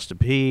 Austin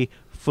Peay,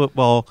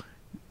 football.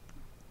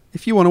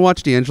 If you want to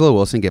watch D'Angelo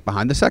Wilson get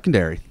behind the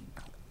secondary.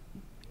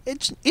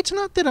 It's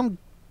not that I'm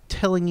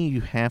telling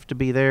you have to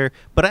be there,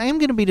 but I am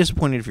going to be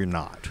disappointed if you're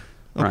not.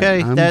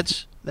 Okay? Right,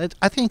 That's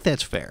I think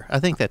that's fair.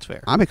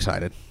 I'm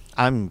excited.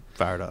 I'm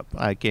fired up.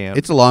 I can't.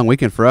 It's a long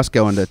weekend for us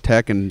going to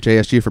Tech and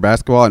JSU for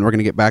basketball, and we're going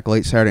to get back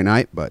late Saturday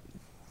night, but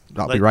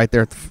I'll be right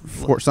there at the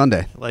Fort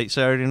Sunday. Late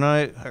Saturday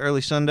night, early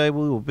Sunday,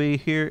 we will be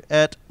here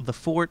at the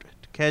Fort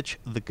to catch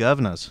the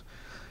Governors.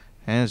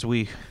 As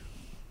we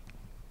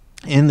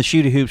end the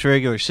Shooty Hoops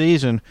regular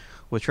season,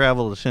 we'll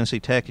travel to Tennessee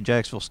Tech and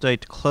Jacksonville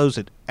State to close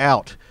it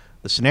out.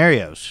 The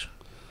scenarios.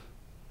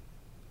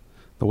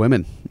 The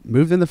women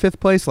moved into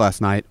 5th place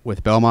last night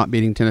with Belmont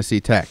beating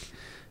Tennessee Tech.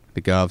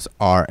 The Govs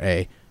are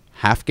a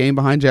half game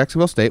behind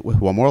Jacksonville State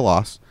with one more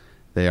loss.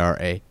 They are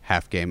a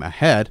half game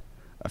ahead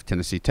of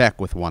Tennessee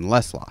Tech with one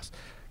less loss.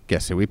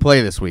 Guess who we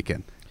play this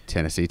weekend?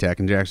 Tennessee Tech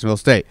and Jacksonville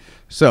State.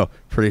 So,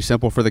 pretty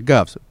simple for the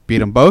Govs. Beat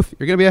them both,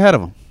 you're going to be ahead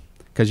of them.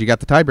 Because you got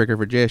the tiebreaker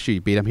for JSU.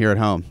 You beat them here at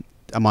home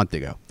a month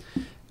ago.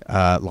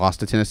 Lost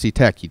to Tennessee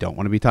Tech. You don't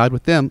want to be tied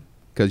with them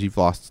because you've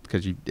lost,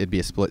 because it'd be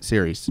a split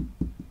series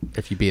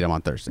if you beat them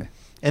on Thursday.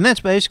 And that's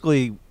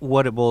basically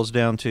what it boils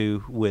down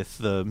to with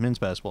the men's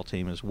basketball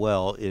team as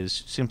well,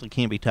 is simply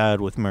can't be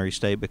tied with Murray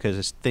State because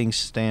as things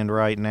stand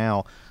right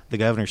now, the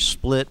Governors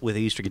split with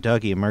Eastern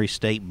Kentucky and Murray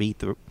State beat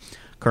the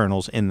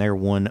Colonels in their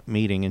one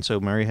meeting, and so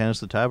Murray has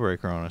the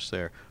tiebreaker on us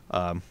there.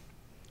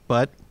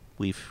 But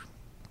we've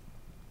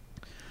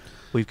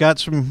got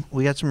some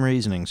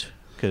reasonings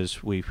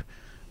because we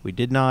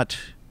let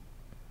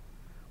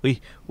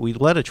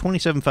a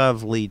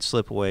 27-5 lead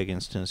slip away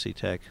against Tennessee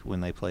Tech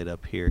when they played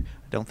up here.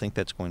 I don't think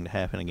that's going to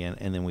happen again.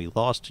 And then we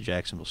lost to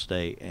Jacksonville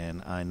State,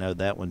 and I know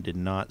that one did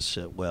not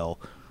sit well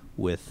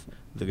with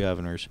the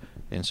Governors.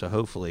 And so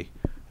hopefully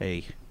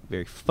a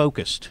very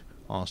focused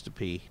Austin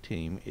Peay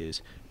team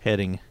is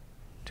heading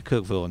to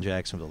Cookeville and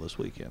Jacksonville this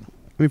weekend.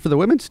 I mean, for the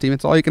women's team,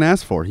 it's all you can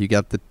ask for. You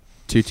got the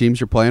two teams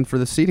you're playing for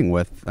the seeding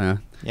with.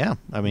 Yeah,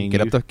 I mean,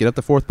 get up to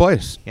 4th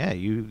place. Yeah,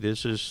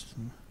 this is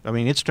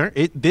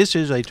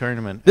a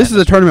tournament. This is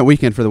a tournament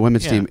weekend for the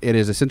women's team. It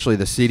is essentially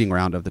the seeding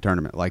round of the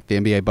tournament. Like the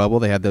NBA bubble,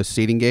 they had those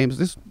seeding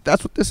games.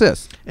 That's what this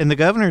is. And the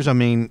Governors, I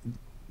mean,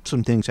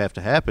 some things have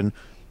to happen,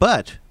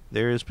 but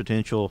there is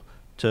potential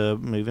to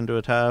move into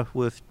a tie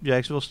with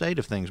Jacksonville State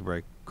if things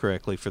break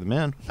correctly for the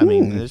men. I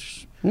mean,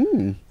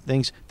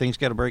 things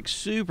got to break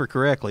super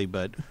correctly,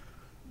 but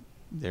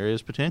there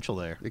is potential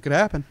there. It could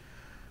happen.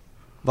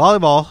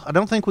 Volleyball, I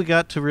don't think we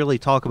got to really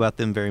talk about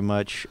them very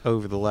much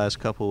over the last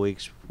couple of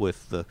weeks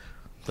with the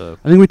I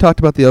think we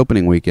talked about the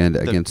opening weekend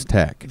against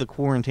Tech. The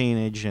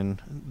quarantinage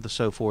and the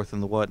so forth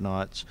and the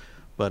whatnots.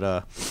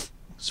 But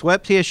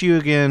swept TSU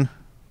again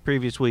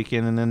previous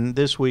weekend, and then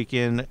this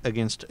weekend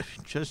against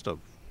just a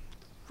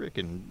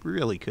freaking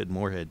really good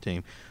Moorhead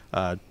team.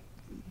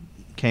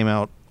 Came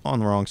out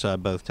on the wrong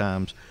side both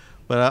times.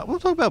 But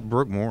we'll talk about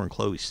Brooke Moore and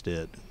Chloe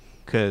Stitt.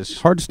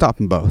 It's hard to stop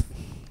them both.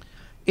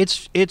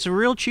 It's a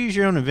real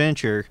choose-your-own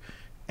adventure,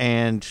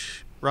 and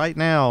right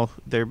now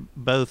they're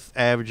both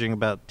averaging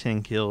about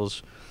 10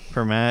 kills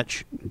per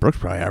match. Brooke's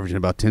probably averaging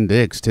about 10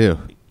 digs, too.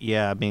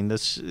 Yeah, I mean,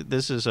 this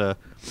is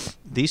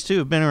these two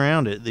have been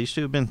around it. These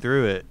two have been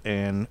through it,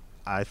 and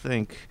I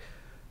think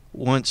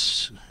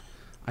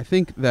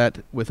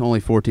that with only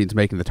 4 teams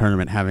making the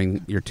tournament,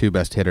 having your 2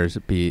 best hitters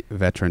be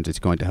veterans is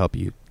going to help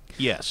you.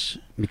 Yes.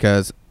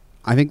 Because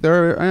I think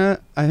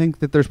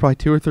that there's probably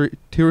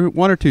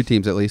 1 or 2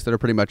 teams at least that are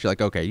pretty much like,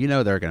 okay,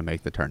 they're going to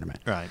make the tournament.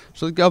 Right.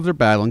 So the Govs are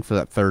battling for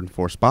that 3rd and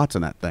 4th spots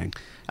in that thing.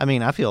 I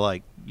mean, I feel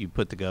like you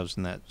put the Govs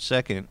in that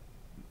 2nd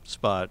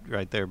spot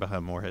right there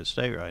behind Moorhead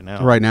State right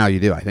now. Right now you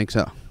do, I think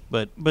so.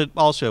 But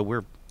also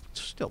we're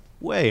still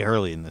way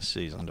early in this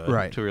season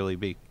to really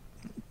be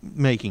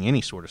making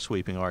any sort of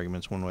sweeping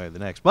arguments one way or the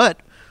next.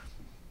 But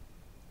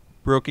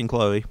Brooke and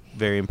Chloe,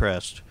 very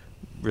impressed.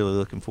 Really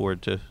looking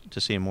forward to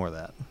seeing more of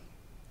that.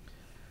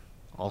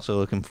 Also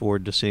looking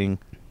forward to seeing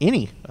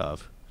any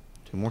of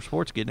 2 more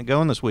sports getting it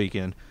going this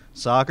weekend.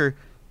 Soccer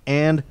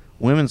and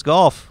women's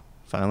golf.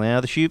 Finally out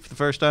of the chute for the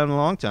first time in a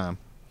long time.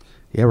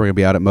 Yeah, we're going to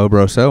be out at Mo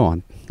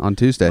Broso on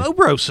Tuesday. Mo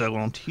Broso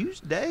on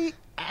Tuesday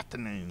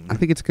afternoon. I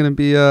think it's going to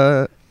be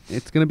a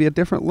it's going to be a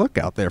different look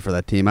out there for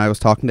that team. I was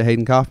talking to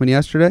Hayden Kaufman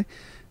yesterday.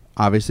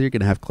 Obviously, you're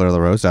going to have Claire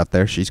LaRose out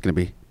there. She's going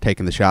to be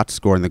taking the shots,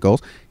 scoring the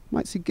goals. You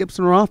might see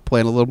Gibson Roth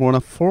playing a little more in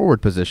a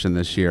forward position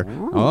this year.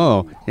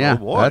 Ooh, yeah,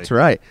 that's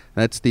right.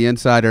 That's the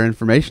insider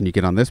information you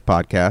get on this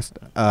podcast.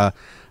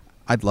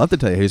 I'd love to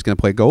tell you who's going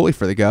to play goalie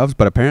for the Govs,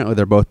 but apparently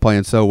they're both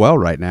playing so well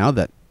right now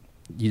that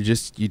you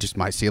just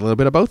might see a little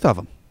bit of both of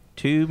them.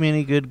 Too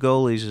many good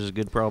goalies is a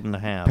good problem to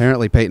have.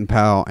 Apparently Peyton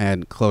Powell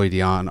and Chloe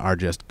Dion are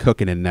just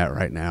cooking in net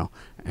right now,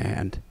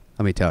 and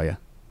let me tell you,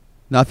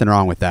 nothing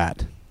wrong with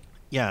that.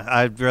 Yeah,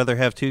 I'd rather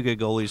have 2 good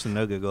goalies than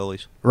no good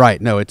goalies. Right.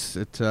 No, it's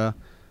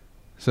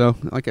so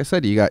like I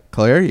said, you got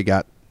Claire, you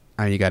got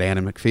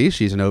Anna McPhee.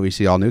 She's an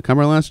OVC all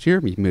newcomer last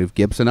year. You move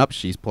Gibson up.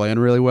 She's playing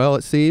really well,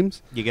 it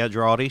seems. You got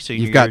Drawdy, so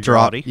you've got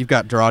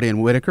Drawdy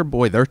and Whitaker.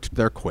 Boy,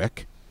 they're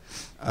quick.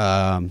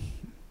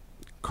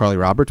 Carly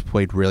Roberts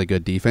played really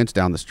good defense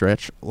down the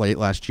stretch late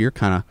last year,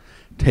 kind of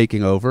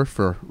taking over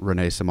for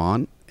Renee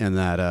Simon in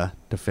that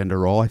defender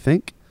role, I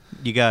think.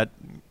 You got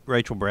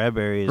Rachel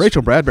Bradbury.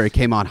 Rachel Bradbury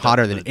came on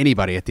hotter than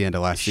anybody at the end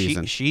of last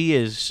season. She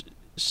is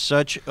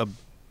such a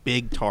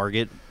big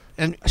target.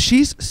 And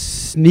she's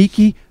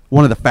sneaky,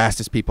 one of the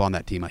fastest people on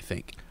that team, I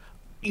think.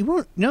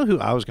 You know who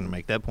I was going to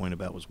make that point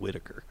about was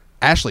Whitaker.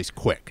 Ashley's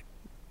quick.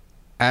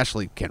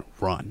 Ashley can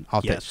run.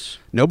 Yes.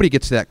 Nobody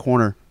gets to that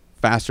corner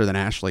faster than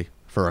Ashley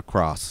for a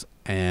cross,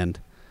 and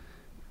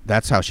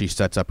that's how she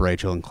sets up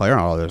Rachel and Claire on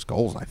all those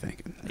goals, I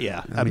think.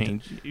 Yeah, I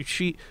mean,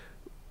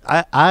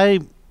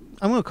 I'm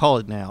going to call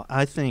it now.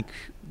 I think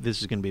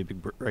this is going to be a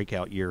big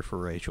breakout year for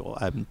Rachel.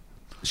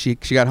 She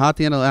got hot at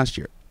the end of last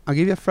year. I'll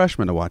give you a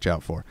freshman to watch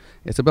out for.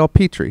 Isabel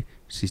Petrie.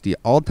 She's the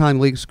all-time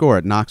league scorer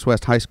at Knox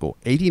West High School.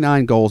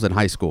 89 goals in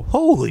high school.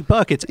 Holy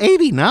buckets,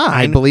 89?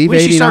 I believe when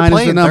 89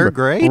 is the number. Third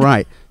grade?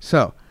 Right.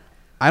 So,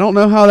 I don't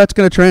know how that's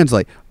going to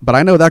translate, but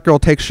I know that girl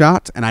takes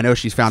shots, and I know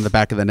she's found the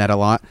back of the net a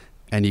lot,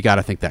 and you got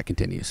to think that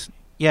continues.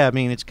 Yeah, I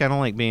mean, it's kind of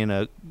like being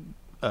a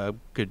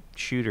good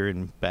shooter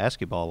in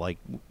basketball. Like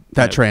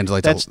that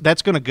translates.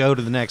 That's going to go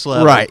to the next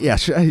level. Right, yeah.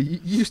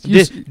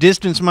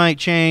 Distance might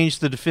change,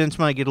 the defense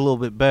might get a little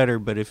bit better,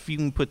 but if you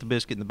can put the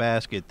biscuit in the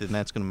basket, then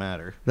that's going to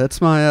matter.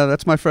 That's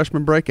my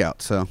freshman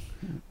breakout, so.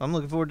 I'm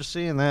looking forward to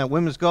seeing that.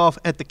 Women's golf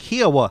at the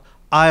Kiowa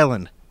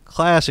Island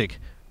Classic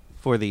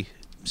for the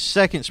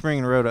second spring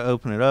in a row to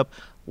open it up.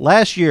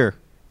 Last year,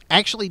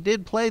 actually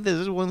did play. This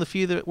is one of the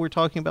few that we're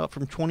talking about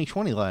from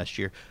 2020 last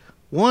year.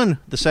 Won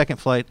the second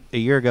flight a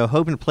year ago,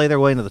 hoping to play their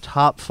way into the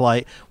top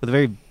flight with a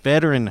very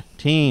veteran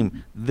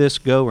team this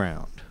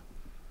go-round.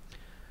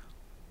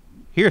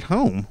 Here at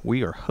home,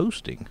 we are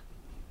hosting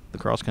the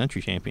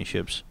cross-country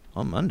championships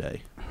on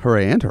Monday.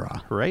 Hooray and hurrah.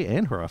 Hooray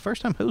and hurrah.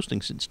 First time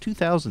hosting since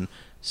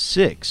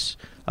 2006.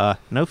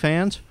 No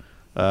fans.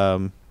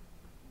 We're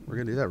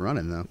going to do that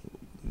running, though.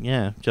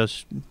 Yeah,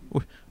 just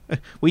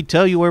we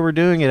tell you where we're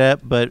doing it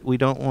at, but we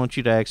don't want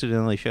you to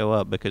accidentally show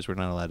up because we're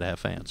not allowed to have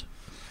fans.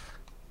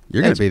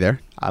 You're going to be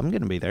there. I'm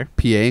going to be there.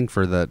 PAing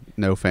for the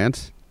no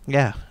fans.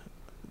 Yeah.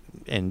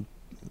 And,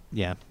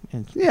 yeah.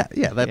 And, yeah,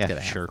 that's going to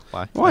happen. Sure.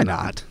 Why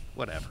not?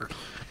 Whatever.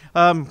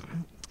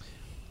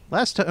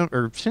 Last time,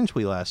 or since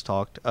we last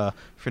talked,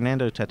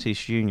 Fernando Tatis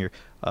Jr.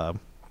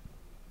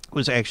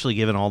 Was actually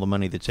given all the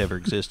money that's ever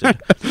existed.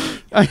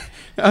 I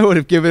would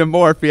have given him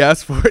more if he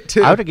asked for it,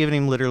 too. I would have given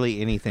him literally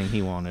anything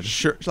he wanted.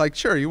 Sure.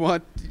 You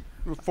want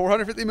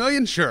 $450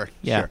 million? Sure.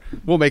 Yeah. Sure.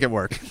 We'll make it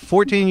work.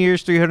 14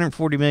 years,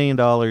 $340 million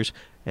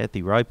at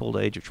the ripe old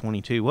age of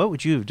 22. What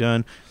would you have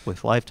done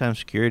with lifetime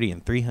security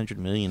and $300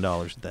 million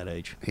at that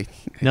age?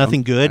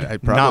 Nothing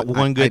good? Not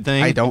one good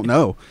thing? I don't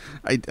know.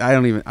 I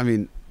don't even – I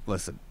mean,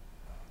 listen.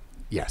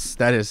 Yes,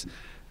 that is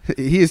 –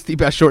 he is the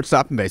best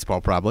shortstop in baseball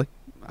probably.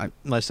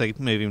 Unless they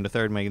move him to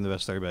third, make him the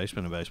best third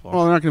baseman in baseball.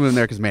 Well, they're not going to move him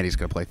there because Manny's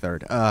going to play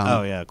third.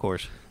 Yeah, of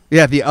course.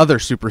 Yeah, the other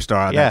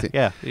superstar on that team.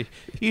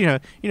 Yeah.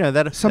 You know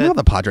that somehow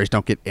the Padres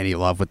don't get any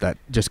love with that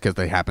just because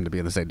they happen to be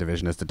in the same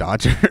division as the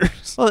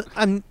Dodgers. Well,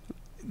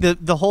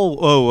 the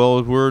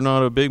whole we're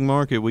not a big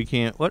market, we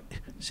can't. What?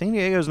 San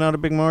Diego's not a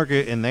big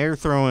market, and they're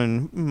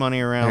throwing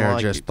money around.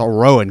 They're just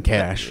throwing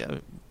cash. Yeah.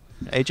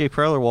 AJ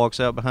Preller walks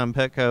out behind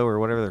Petco or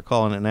whatever they're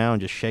calling it now and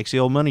just shakes the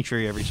old money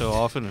tree every so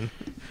often,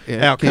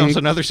 and out comes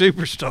another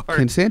superstar.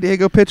 Can San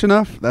Diego pitch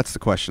enough? That's the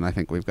question I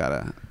think we've got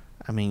to.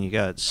 I mean, you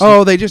got.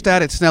 They just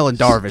added Snell and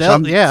Darvish.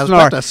 I was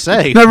about to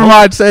say. Never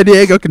mind, San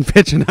Diego can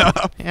pitch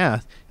enough. Yeah.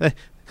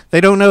 They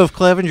don't know if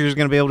Clevenger is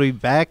going to be able to be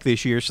back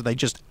this year, so they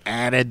just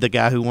added the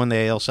guy who won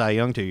the AL Cy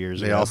Young 2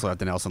 years ago. They also have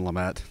Dinelson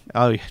Lamet.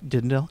 Oh,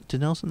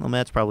 Dinelson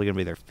Lamet's probably going to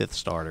be their fifth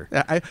starter.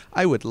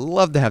 I would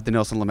love to have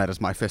Dinelson Lamet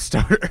as my fifth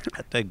starter.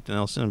 I think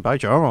Dinelson,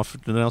 bite your arm off,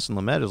 Dinelson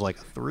Lamet is like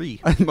a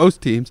 3. On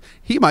most teams.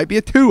 He might be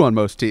a 2 on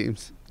most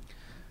teams.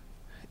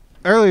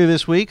 Earlier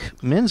this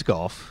week, men's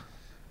golf.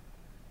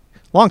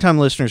 Longtime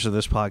listeners of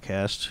this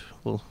podcast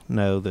will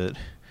know that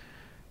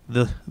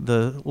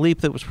the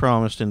leap that was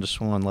promised into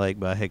Swan Lake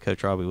by head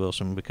coach Robbie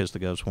Wilson because the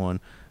Govs won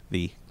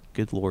the,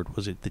 good Lord,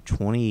 was it the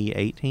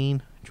 2018,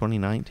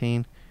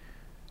 2019?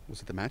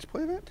 Was it the match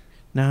play event?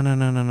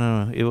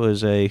 No. It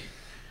was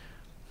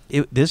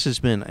this has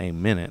been a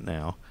minute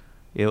now.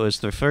 It was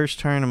their first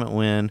tournament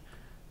win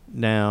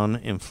down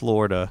in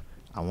Florida.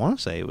 I want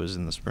to say it was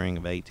in the spring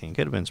of 18.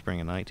 Could have been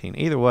spring of 19.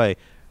 Either way,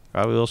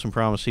 Robbie Wilson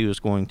promised he was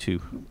going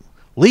to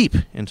leap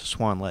into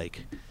Swan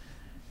Lake.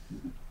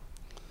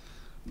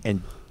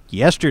 And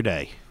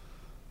yesterday,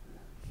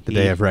 The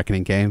day of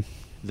reckoning came.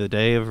 The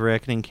day of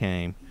reckoning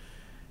came.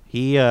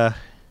 He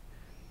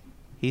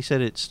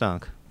said it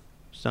stunk.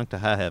 Stunk to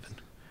high heaven.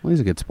 Well, he's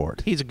a good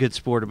sport. He's a good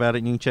sport about it,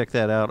 and you can check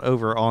that out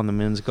over on the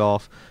Men's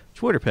Golf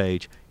Twitter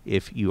page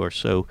if you are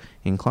so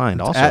inclined.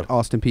 It's also, at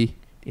Austin P.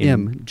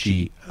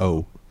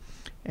 MGO.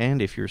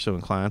 And if you're so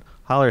inclined,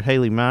 holler at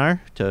Haley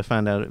Meyer to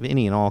find out of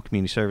any and all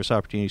community service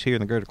opportunities here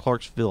in the greater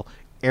Clarksville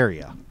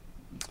area.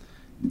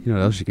 You know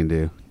what else you can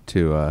do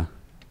to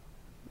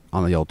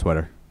on the old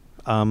Twitter?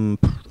 You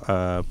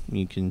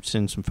can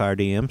send some fire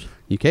DMs.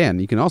 You can.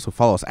 You can also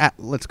follow us at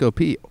Let's Go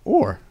P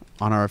or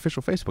on our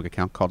official Facebook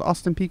account called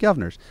Austin P.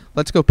 Governors.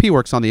 Let's Go P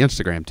works on the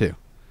Instagram too.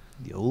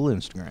 The old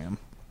Instagram.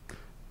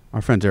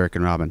 Our friends Eric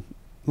and Robin.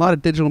 A lot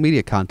of digital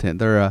media content.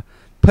 They're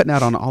putting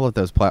out on all of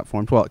those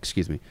platforms. Well,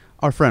 excuse me.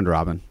 Our friend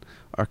Robin,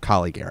 our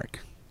colleague Eric,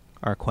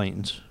 Our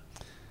acquaintance.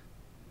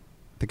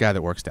 the guy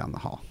that works down the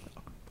hall,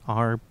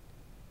 Our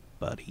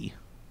buddy.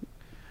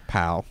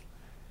 pal.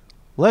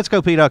 Let's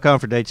go P.com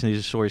for dates,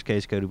 news, stories,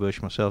 Case, Cody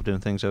Bush, myself doing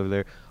things over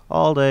there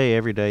all day,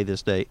 every day,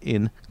 this day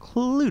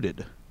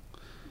included.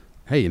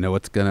 Hey, you know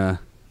what's gonna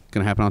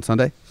happen on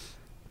Sunday?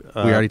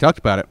 We already talked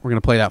about it. We're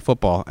gonna play that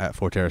football at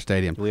Forterra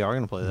Stadium. We are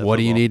going to play that What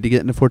do you football. need to get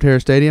into Forterra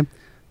Stadium?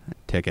 A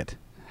ticket.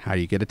 How do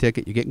you get a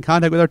ticket? You get in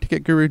contact with our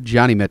ticket guru,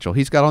 Johnny Mitchell.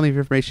 He's got all the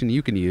information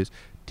you can use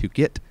to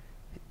get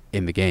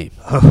in the game.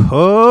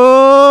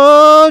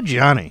 Oh,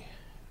 Johnny.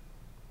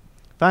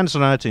 Find us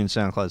on iTunes,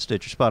 SoundCloud,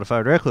 Stitcher,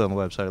 Spotify, directly on the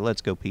website at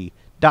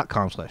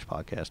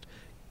letsgop.com/podcast.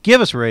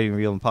 Give us a rating,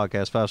 review on the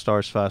podcast, 5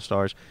 stars, 5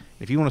 stars.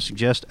 If you want to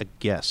suggest a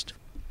guest,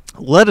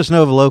 let us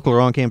know of a local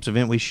or on-campus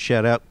event we should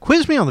shout out.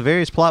 Quiz me on the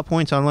various plot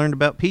points I learned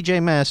about PJ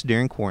Masks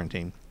during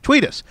quarantine.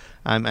 Tweet us.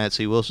 I'm at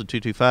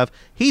CWilson225.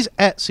 He's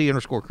at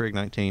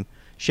C_Craig19.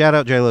 Shout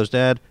out J-Lo's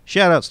dad.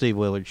 Shout out Steve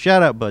Willard.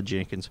 Shout out Bud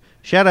Jenkins.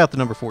 Shout out the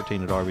number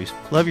 14 at Arby's.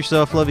 Love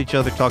yourself. Love each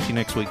other. Talk to you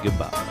next week.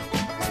 Goodbye.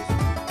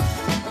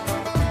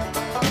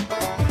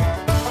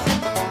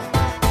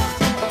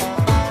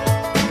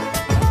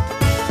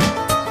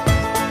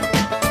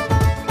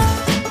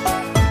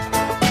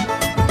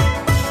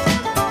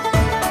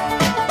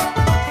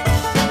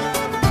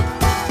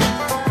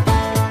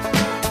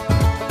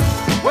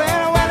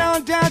 Well, I went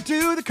on down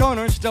to the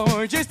corner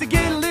store just to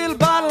get a little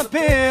bottle of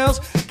pills,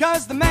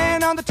 'cause the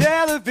man on the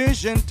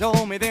television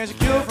told me there's a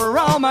cure for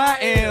all my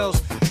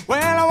ills.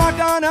 Well, I walked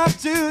on up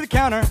to the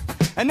counter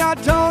and I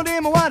told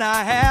him what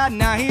I had.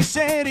 Now he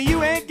said,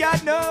 you ain't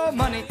got no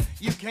money,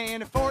 you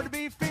can't afford to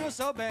be feel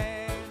so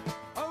bad.